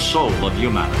for the soul of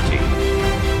humanity.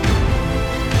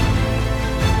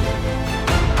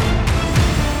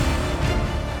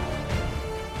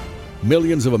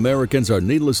 Millions of Americans are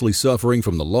needlessly suffering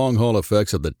from the long-haul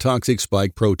effects of the toxic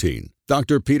spike protein.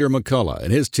 Dr. Peter McCullough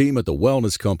and his team at the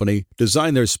Wellness Company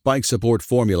designed their spike support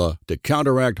formula to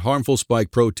counteract harmful spike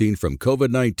protein from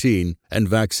COVID-19 and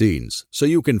vaccines so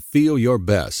you can feel your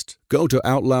best. Go to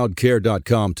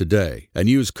OutLoudCare.com today and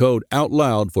use code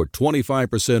OUTLOUD for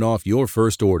 25% off your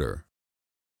first order.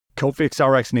 Cofix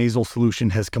RX Nasal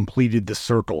Solution has completed the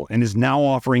circle and is now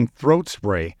offering throat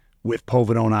spray with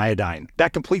povidone iodine.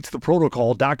 That completes the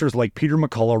protocol doctors like Peter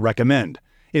McCullough recommend.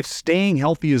 If staying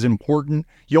healthy is important,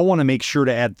 you'll want to make sure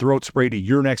to add throat spray to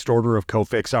your next order of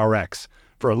Cofix RX.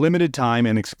 For a limited time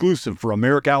and exclusive for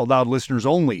America Out Loud listeners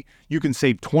only, you can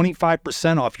save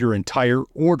 25% off your entire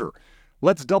order.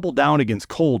 Let's double down against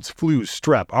colds, flus,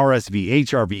 strep, RSV,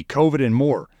 HRV, COVID, and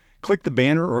more. Click the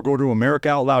banner or go to America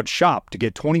Out Loud shop to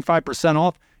get 25%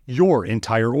 off your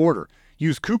entire order.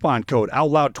 Use coupon code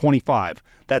OUTLOUD25.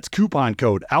 That's coupon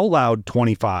code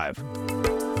OUTLOUD25.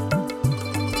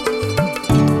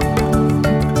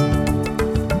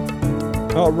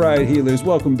 All right, healers,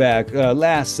 welcome back.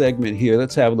 Last segment here.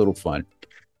 Let's have a little fun.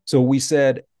 So we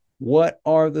said, what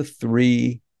are the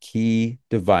 3 key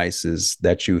devices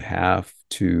that you have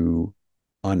to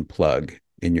unplug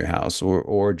in your house,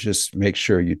 or just make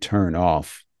sure you turn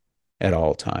off at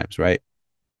all times, right?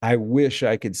 I wish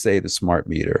I could say the smart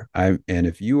meter. And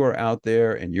if you are out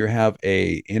there and you have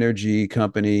a energy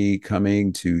company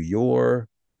coming to your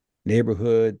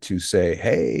neighborhood to say,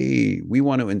 hey, we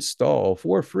want to install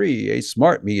for free a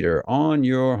smart meter on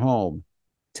your home,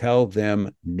 tell them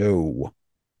no.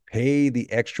 Pay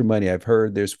the extra money. I've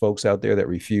heard there's folks out there that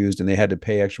refused and they had to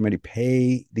pay extra money.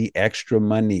 Pay the extra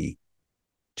money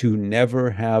to never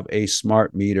have a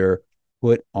smart meter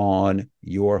put on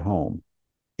your home.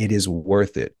 It is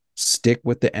worth it. Stick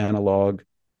with the analog.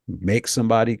 Make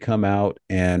somebody come out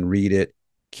and read it.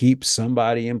 Keep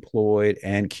somebody employed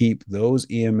and keep those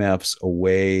EMFs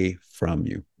away from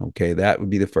you. Okay, that would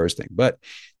be the first thing. But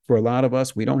for a lot of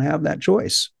us, we don't have that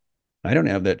choice. I don't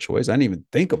have that choice. I didn't even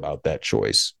think about that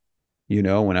choice.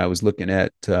 When I was looking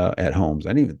at homes, I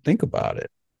didn't even think about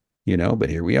it. But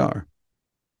here we are.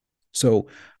 So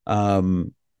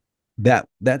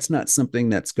that's not something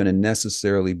that's going to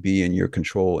necessarily be in your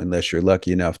control unless you're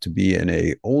lucky enough to be in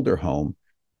a older home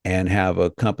and have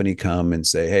a company come and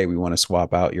say, hey, we want to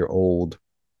swap out your old,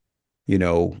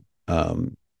 your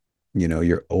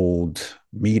old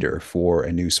meter for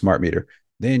a new smart meter.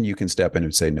 Then you can step in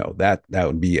and say, no, that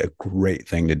would be a great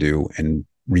thing to do, and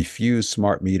refuse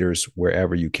smart meters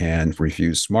wherever you can.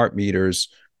 Refuse smart meters,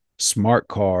 smart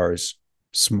cars,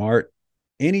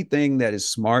 anything that is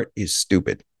smart is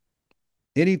stupid.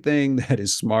 Anything that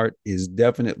is smart is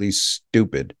definitely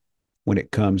stupid when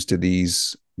it comes to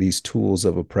these tools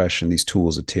of oppression, these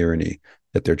tools of tyranny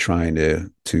that they're trying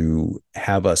to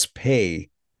have us pay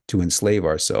to enslave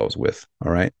ourselves with.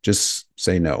 All right. Just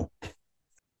say no.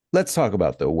 Let's talk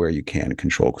about, though, where you can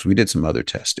control, because we did some other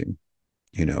testing,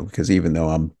 because even though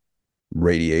I'm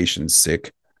radiation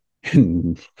sick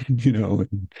and,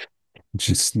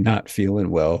 just not feeling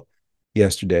well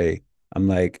yesterday, I'm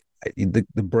like, the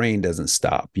brain doesn't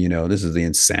stop. This is the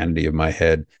insanity of my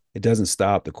head. It doesn't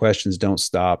stop. The questions don't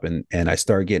stop. And I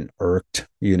started getting irked,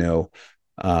 we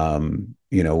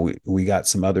got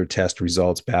some other test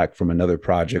results back from another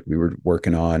project we were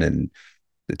working on. And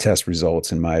the test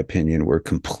results, in my opinion, were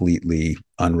completely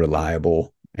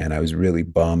unreliable. And I was really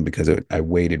bummed because I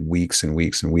waited weeks and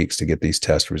weeks and weeks to get these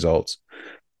test results.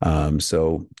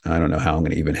 So I don't know how I'm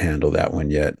going to even handle that one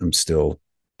yet. I'm still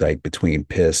like between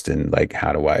pissed and like,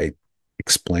 how do I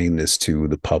explain this to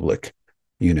the public?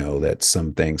 That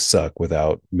some things suck,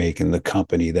 without making the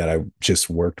company that I just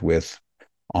worked with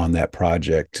on that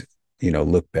project,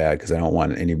 look bad, because I don't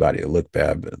want anybody to look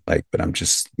bad. But I'm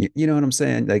just, you know what I'm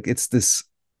saying? Like,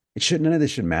 none of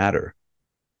this should matter,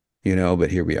 but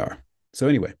here we are. So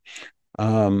anyway,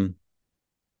 so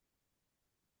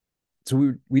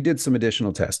we did some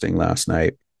additional testing last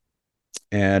night,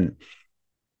 and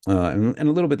a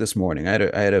little bit this morning. I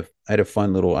had a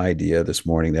fun little idea this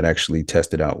morning that actually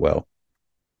tested out well.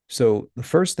 So the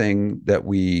first thing that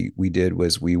we did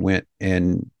was we went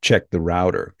and checked the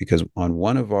router, because on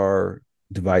one of our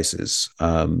devices,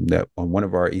 that on one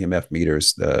of our EMF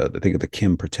meters, I think of the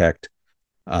Kim Protect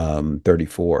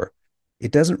 34,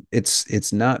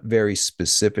 it's not very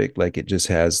specific. Like, it just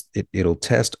has it'll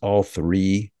test all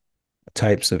 3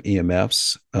 types of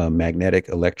EMFs, magnetic,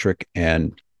 electric,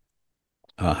 and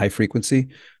high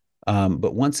frequency.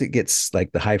 But once it gets,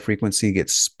 like, the high frequency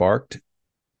gets sparked,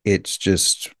 it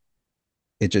just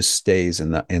stays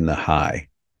in the high,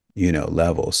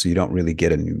 level. So you don't really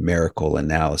get a numerical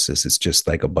analysis. It's just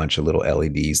like a bunch of little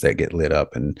LEDs that get lit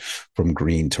up and from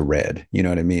green to red. You know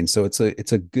what I mean? So it's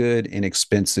a good,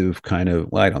 inexpensive kind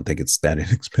of, well, I don't think it's that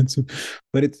inexpensive,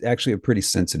 but it's actually a pretty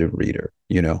sensitive reader,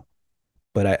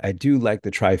 But I do like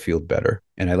the tri-field better.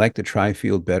 And I like the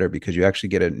tri-field better because you actually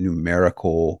get a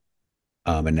numerical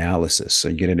analysis. So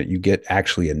you get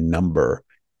actually a number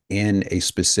in a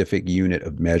specific unit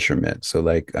of measurement. So,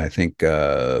 like, I think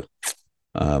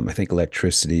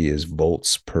electricity is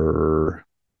volts per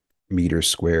meter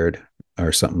squared.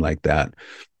 or something like that.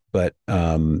 But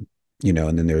and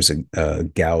then there's a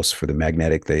Gauss for the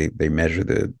magnetic. They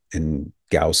measure in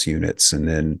Gauss units, and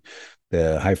then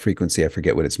the high frequency, I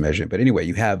forget what it's measuring. But anyway,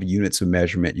 you have units of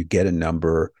measurement. You get a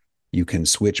number. You can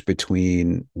switch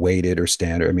between weighted or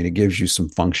standard. I mean, it gives you some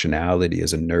functionality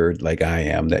as a nerd like I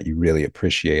am that you really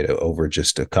appreciate over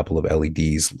just a couple of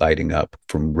LEDs lighting up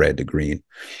from red to green.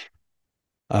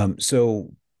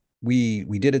 So we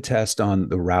did a test on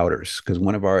the routers, because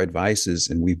one of our advices,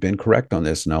 and we've been correct on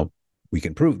this, and we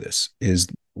can prove this, is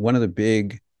one of the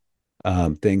big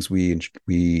things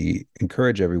we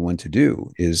encourage everyone to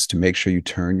do is to make sure you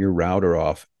turn your router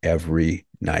off every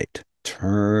night.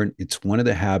 It's one of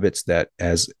the habits that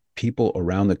as people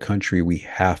around the country, we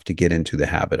have to get into the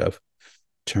habit of.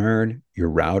 Turn your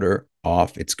router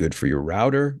off. It's good for your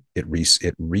router. It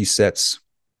resets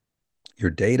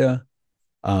your data.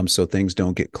 So things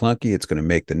don't get clunky. It's going to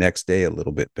make the next day a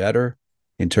little bit better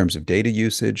in terms of data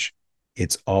usage.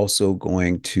 It's also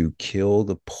going to kill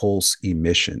the pulse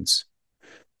emissions.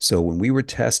 So when we were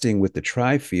testing with the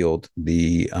tri-field,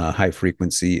 the high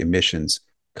frequency emissions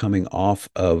coming off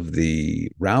of the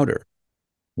router,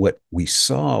 what we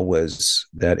saw was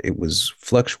that it was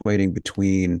fluctuating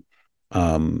between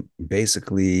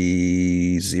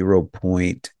basically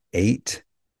 0.8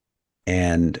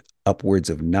 and upwards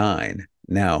of 9.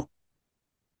 Now,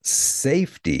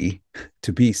 to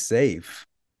be safe,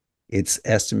 it's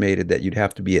estimated that you'd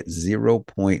have to be at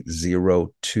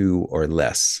 0.02 or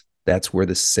less. That's where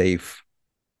the safe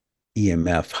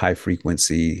EMF, high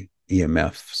frequency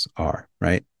EMFs are,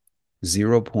 right?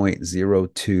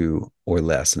 0.02 or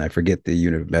less. And I forget the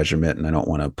unit of measurement, and I don't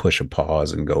want to push a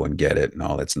pause and go and get it and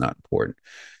all. That's not important.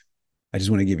 I just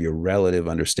want to give you a relative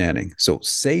understanding. So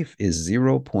safe is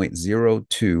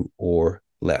 0.02 or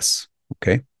less,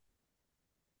 okay?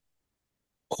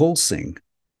 Pulsing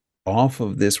off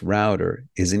of this router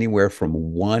is anywhere from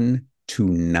 1 to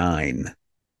 9.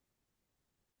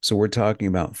 So we're talking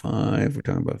about 5, we're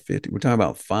talking about 50, we're talking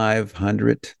about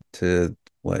 500 to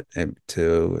what?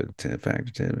 To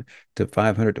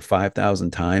 500 to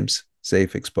 5,000 times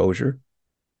safe exposure,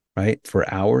 right?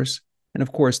 For hours. And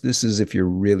of course, this is if you're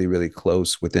really, really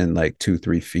close within like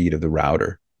 2-3 feet of the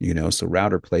router, so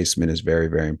router placement is very,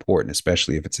 very important,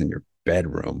 especially if it's in your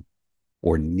bedroom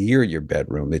or near your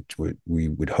bedroom. We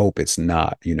would hope it's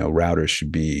not. Routers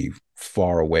should be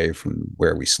far away from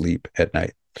where we sleep at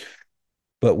night.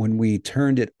 But when we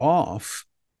turned it off,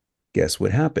 guess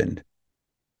what happened?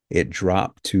 It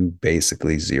dropped to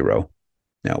basically 0.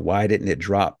 Now, why didn't it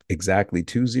drop exactly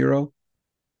to 0?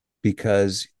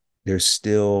 Because there's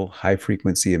still high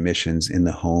frequency emissions in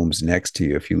the homes next to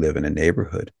you if you live in a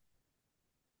neighborhood.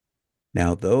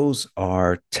 Now, those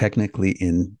are technically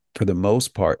for the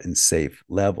most part, in safe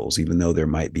levels, even though there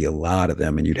might be a lot of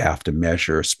them and you'd have to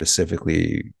measure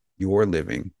specifically your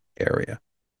living area.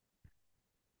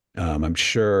 I'm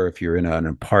sure if you're in an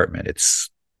apartment, it's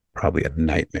probably a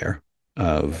nightmare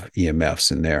of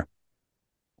EMFs in there.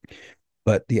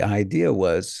 But the idea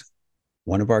was,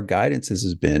 one of our guidances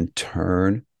has been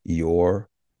turn your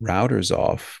routers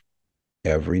off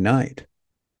every night.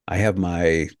 I have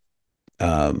my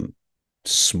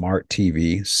smart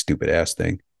TV, stupid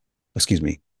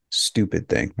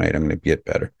thing, right? I'm going to get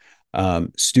better.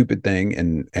 Stupid thing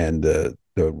and the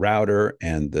router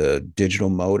and the digital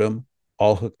modem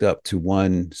all hooked up to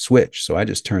one switch. So I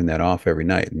just turn that off every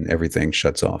night and everything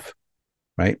shuts off,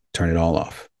 right? Turn it all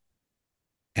off.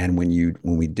 And when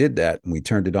we did that and we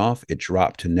turned it off, it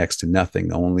dropped to next to nothing.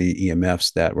 The only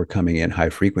EMFs that were coming in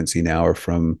high frequency now are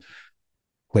from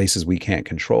places we can't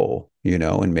control,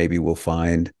 and maybe we'll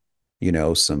find,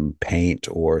 some paint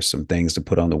or some things to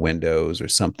put on the windows or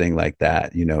something like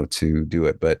that, to do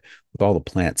it. But with all the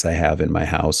plants I have in my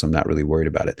house, I'm not really worried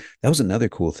about it. That was another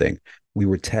cool thing. We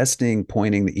were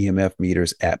pointing the EMF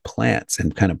meters at plants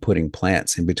and kind of putting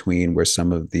plants in between where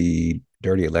some of the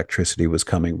dirty electricity was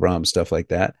coming from, stuff like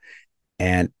that.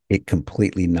 And the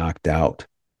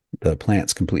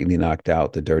plants completely knocked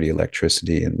out the dirty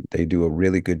electricity, and they do a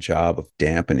really good job of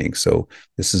dampening. So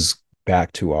this is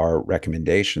back to our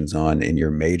recommendations on, in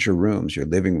your major rooms, your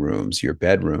living rooms, your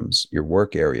bedrooms, your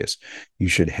work areas, you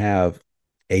should have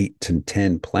 8 to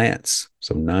 10 plants.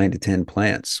 So 9 to 10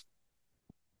 plants.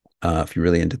 If you're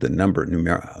really into the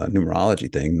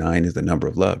numerology thing, 9 is the number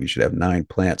of love. You should have 9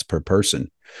 plants per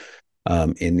person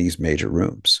in these major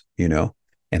rooms, and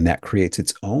that creates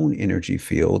its own energy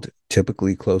field,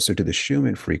 typically closer to the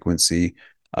Schumann frequency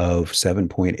of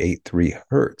 7.83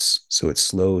 hertz. So it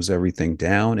slows everything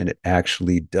down, and it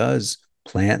actually does.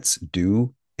 Plants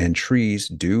do, and trees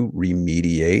do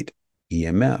remediate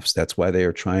EMFs. That's why they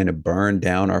are trying to burn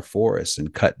down our forests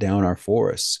and cut down our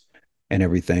forests. and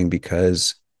everything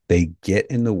because they get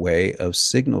in the way of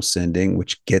signal sending,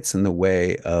 which gets in the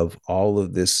way of all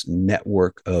of this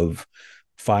network of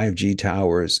 5G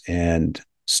towers and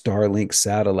Starlink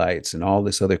satellites and all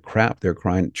this other crap they're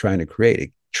trying to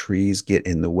create. Trees get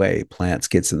in the way, plants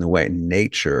gets in the way,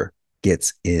 nature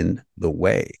gets in the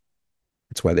way.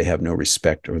 That's why they have no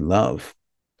respect or love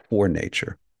for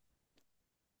nature.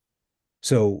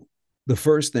 So the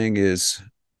first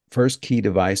key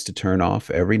device to turn off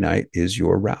every night is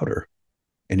your router.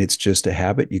 And it's just a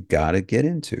habit you got to get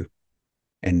into.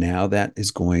 And now that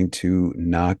is going to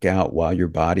knock out, while your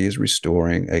body is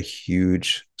restoring, a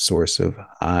huge source of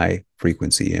high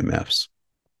frequency EMFs.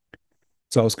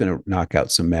 It's also going to knock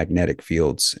out some magnetic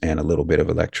fields and a little bit of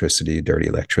electricity, dirty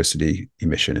electricity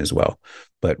emission as well.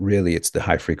 But really, it's the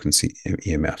high frequency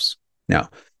EMFs. Now,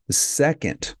 the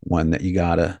second one that you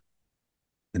got to,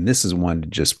 and this is one to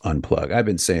just unplug. I've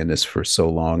been saying this for so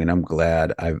long, and I'm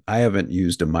glad I haven't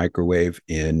used a microwave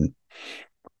in,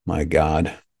 my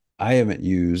God, I haven't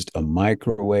used a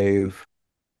microwave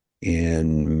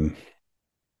in,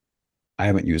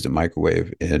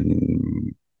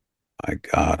 my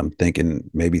God, I'm thinking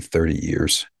maybe 30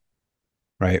 years,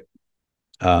 right?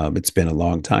 It's been a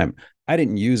long time. I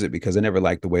didn't use it because I never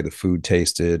liked the way the food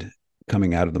tasted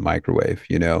coming out of the microwave.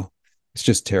 It's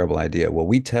just a terrible idea. Well,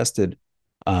 we tested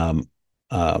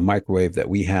a microwave that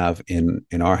we have in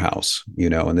our house,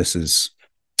 and this is,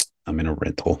 I'm in a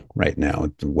rental right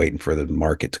now, waiting for the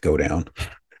market to go down.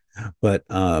 But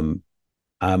I'm,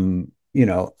 I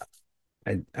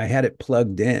had it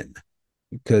plugged in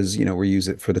because, we use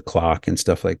it for the clock and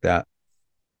stuff like that.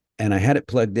 And I had it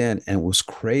plugged in, and what was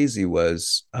crazy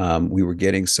was we were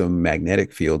getting some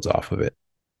magnetic fields off of it.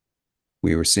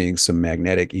 We were seeing some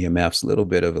magnetic EMFs, a little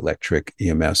bit of electric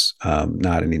EMFs,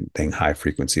 not anything high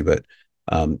frequency, but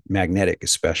magnetic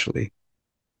especially.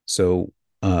 So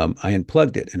I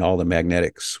unplugged it, and all the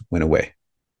magnetics went away.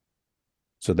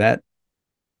 So that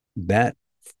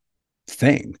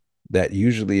thing that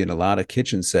usually in a lot of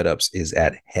kitchen setups is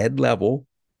at head level,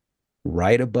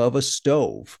 right above a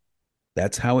stove.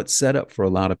 That's how it's set up for a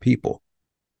lot of people.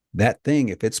 That thing,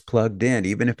 if it's plugged in,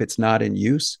 even if it's not in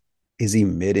use, is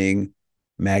emitting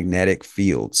magnetic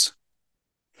fields,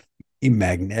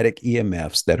 magnetic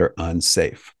EMFs that are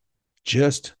unsafe,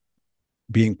 just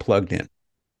being plugged in.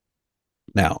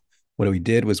 Now, what we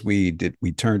did was we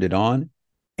turned it on,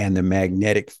 and the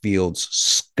magnetic fields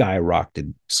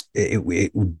skyrocketed.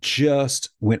 It just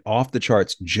went off the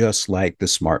charts, just like the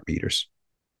smart meters.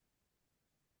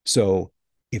 So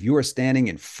if you are standing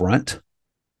in front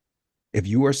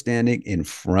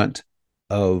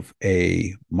of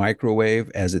a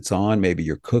microwave as it's on, maybe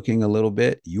you're cooking a little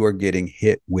bit, you are getting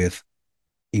hit with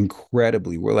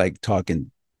incredibly, we're like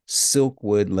talking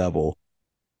silkwood levels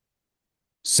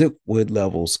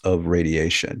of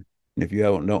radiation. And if you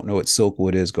don't know what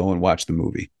silkwood is, go and watch the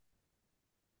movie.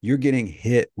 You're getting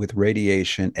hit with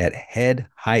radiation at head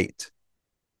height.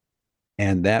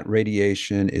 And that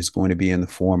radiation is going to be in the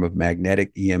form of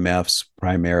magnetic EMFs,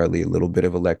 primarily, a little bit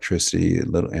of electricity,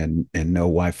 and no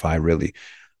Wi-Fi really,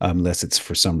 unless it's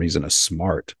for some reason a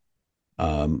smart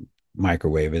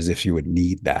microwave, as if you would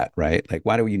need that, right? Like,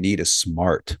 why do you need a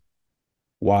smart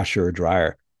washer or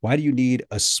dryer? Why do you need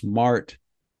a smart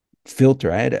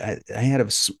filter? I had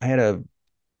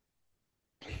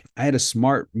a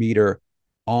smart meter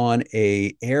on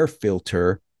a air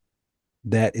filter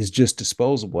that is just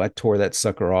disposable. I tore that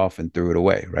sucker off and threw it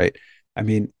away, right? I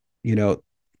mean,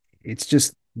 it's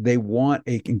just, they want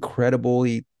a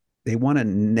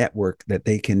network that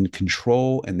they can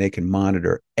control, and they can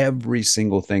monitor every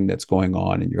single thing that's going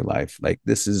on in your life. Like,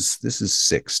 this is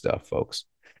sick stuff, folks.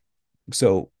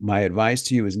 So my advice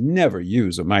to you is never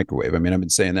use a microwave. I mean, I've been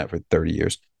saying that for 30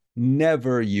 years.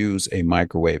 Never use a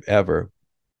microwave ever.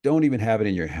 Don't even have it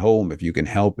in your home if you can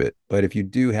help it. But if you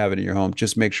do have it in your home,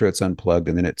 just make sure it's unplugged,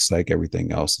 and then it's like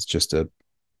everything else. It's just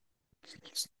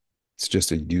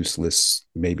a useless,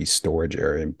 maybe, storage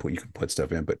area, and you can put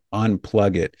stuff in, but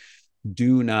unplug it.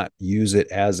 Do not use it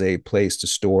as a place to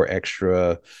store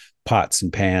extra pots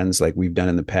and pans like we've done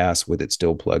in the past with it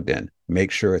still plugged in.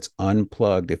 Make sure it's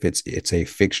unplugged if it's a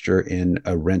fixture in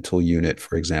a rental unit,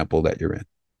 for example, that you're in.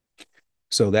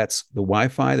 So that's the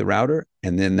Wi-Fi, the router,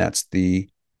 and then that's the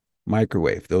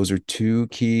microwave. Those are two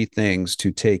key things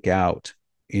to take out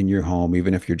in your home,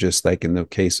 even if you're just, like in the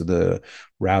case of the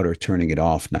router, turning it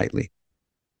off nightly.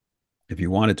 If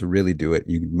you wanted to really do it,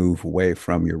 you could move away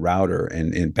from your router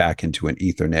and back into an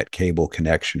Ethernet cable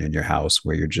connection in your house,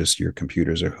 where your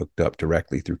computers are hooked up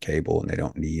directly through cable, and they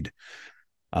don't need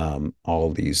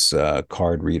all these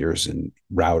card readers and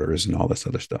routers and all this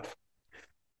other stuff.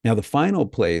 Now, the final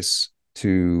place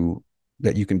to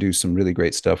that you can do some really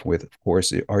great stuff with, of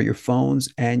course, are your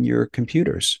phones and your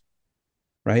computers,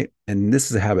 right? And this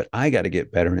is a habit I got to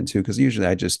get better into, because usually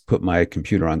I just put my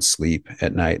computer on sleep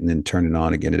at night and then turn it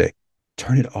on again today.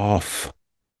 Turn it off,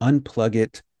 unplug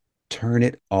it, turn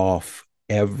it off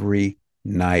every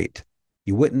night.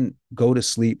 You wouldn't go to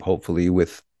sleep, hopefully,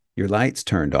 with your lights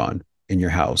turned on in your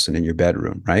house and in your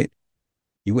bedroom, right?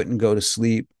 You wouldn't go to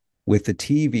sleep with the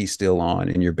TV still on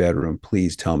in your bedroom.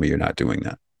 Please tell me you're not doing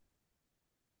that.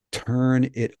 Turn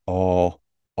it all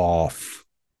off.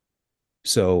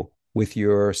 So with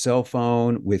your cell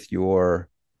phone, with your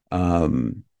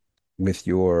with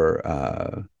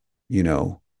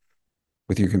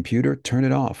your computer, turn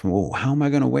it off. Well, how am I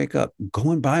going to wake up?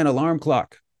 Go and buy an alarm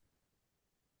clock.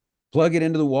 Plug it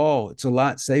into the wall. It's a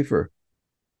lot safer.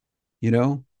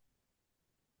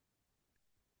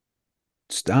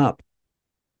 Stop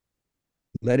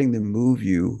letting them move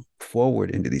you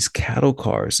forward into these cattle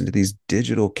cars, into these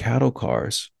digital cattle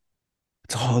cars.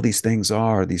 It's all these things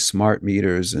are, these smart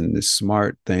meters and the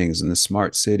smart things and the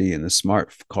smart city and the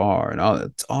smart car and all.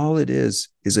 It's all it is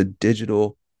a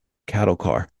digital cattle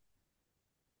car.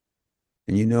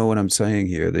 And you know what I'm saying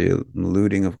here, the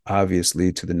alluding of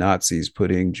obviously to the Nazis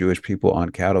putting Jewish people on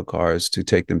cattle cars to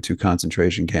take them to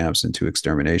concentration camps and to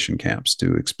extermination camps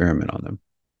to experiment on them.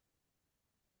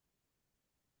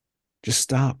 Just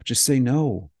stop. Just say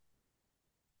no.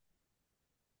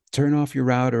 Turn off your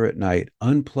router at night.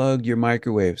 Unplug your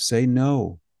microwave. Say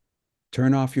no.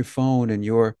 Turn off your phone and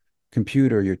your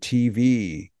computer, your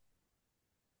TV,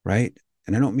 right?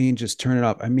 And I don't mean just turn it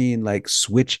off. I mean like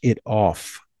switch it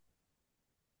off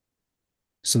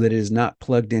so that it is not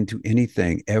plugged into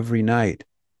anything every night.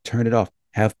 Turn it off.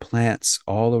 Have plants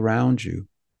all around you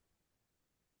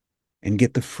and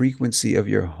get the frequency of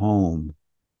your home.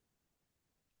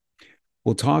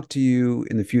 We'll talk to you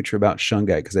in the future about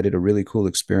shungite, because I did a really cool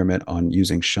experiment on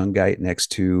using shungite next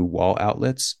to wall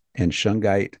outlets, and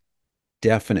shungite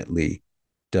definitely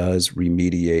does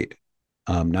remediate,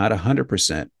 not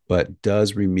 100%, but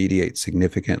does remediate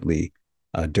significantly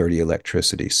dirty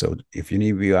electricity. So if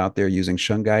any of you out there using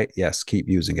shungite, yes, keep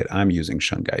using it. I'm using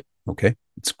shungite. Okay.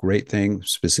 It's a great thing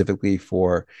specifically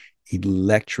for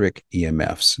electric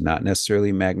EMFs, not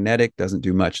necessarily magnetic, doesn't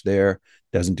do much there.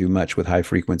 Doesn't do much with high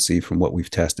frequency from what we've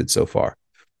tested so far,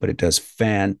 but it does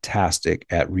fantastic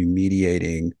at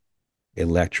remediating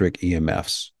electric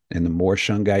EMFs. And the more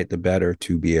shungite, the better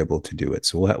to be able to do it.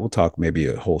 So we'll talk maybe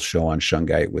a whole show on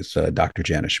shungite with Dr.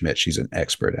 Jana Schmidt. She's an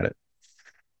expert at it.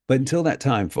 But until that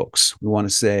time, folks, we want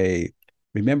to say,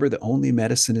 remember, the only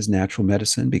medicine is natural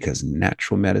medicine, because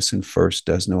natural medicine first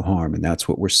does no harm. And that's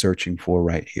what we're searching for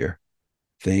right here.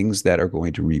 Things that are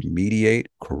going to remediate,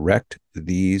 correct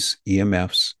these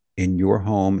EMFs in your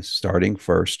home starting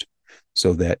first,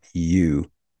 so that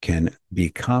you can be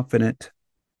confident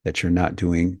that you're not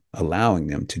allowing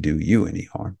them to do you any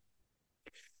harm.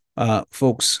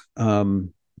 Folks,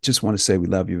 just want to say we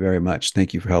love you very much.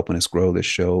 Thank you for helping us grow this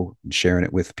show and sharing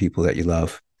it with people that you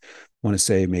love. I want to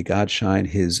say, may God shine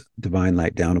his divine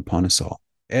light down upon us all,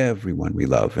 everyone we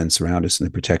love, and surround us in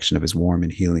the protection of his warm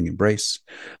and healing embrace.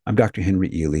 I'm Dr. Henry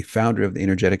Ealy, founder of the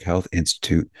Energetic Health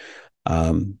Institute.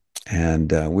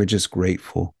 And we're just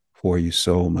grateful for you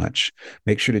so much.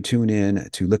 Make sure to tune in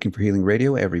to Looking for Healing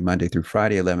Radio every Monday through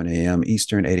Friday, 11 a.m.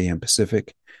 Eastern, 8 a.m.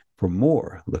 Pacific, for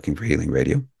more Looking for Healing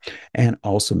Radio. And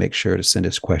also make sure to send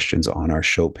us questions on our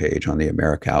show page on the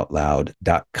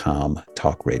AmericaOutloud.com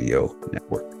Talk Radio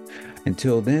Network.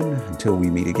 Until then, until we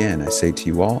meet again, I say to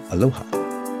you all, aloha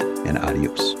and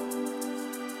adios.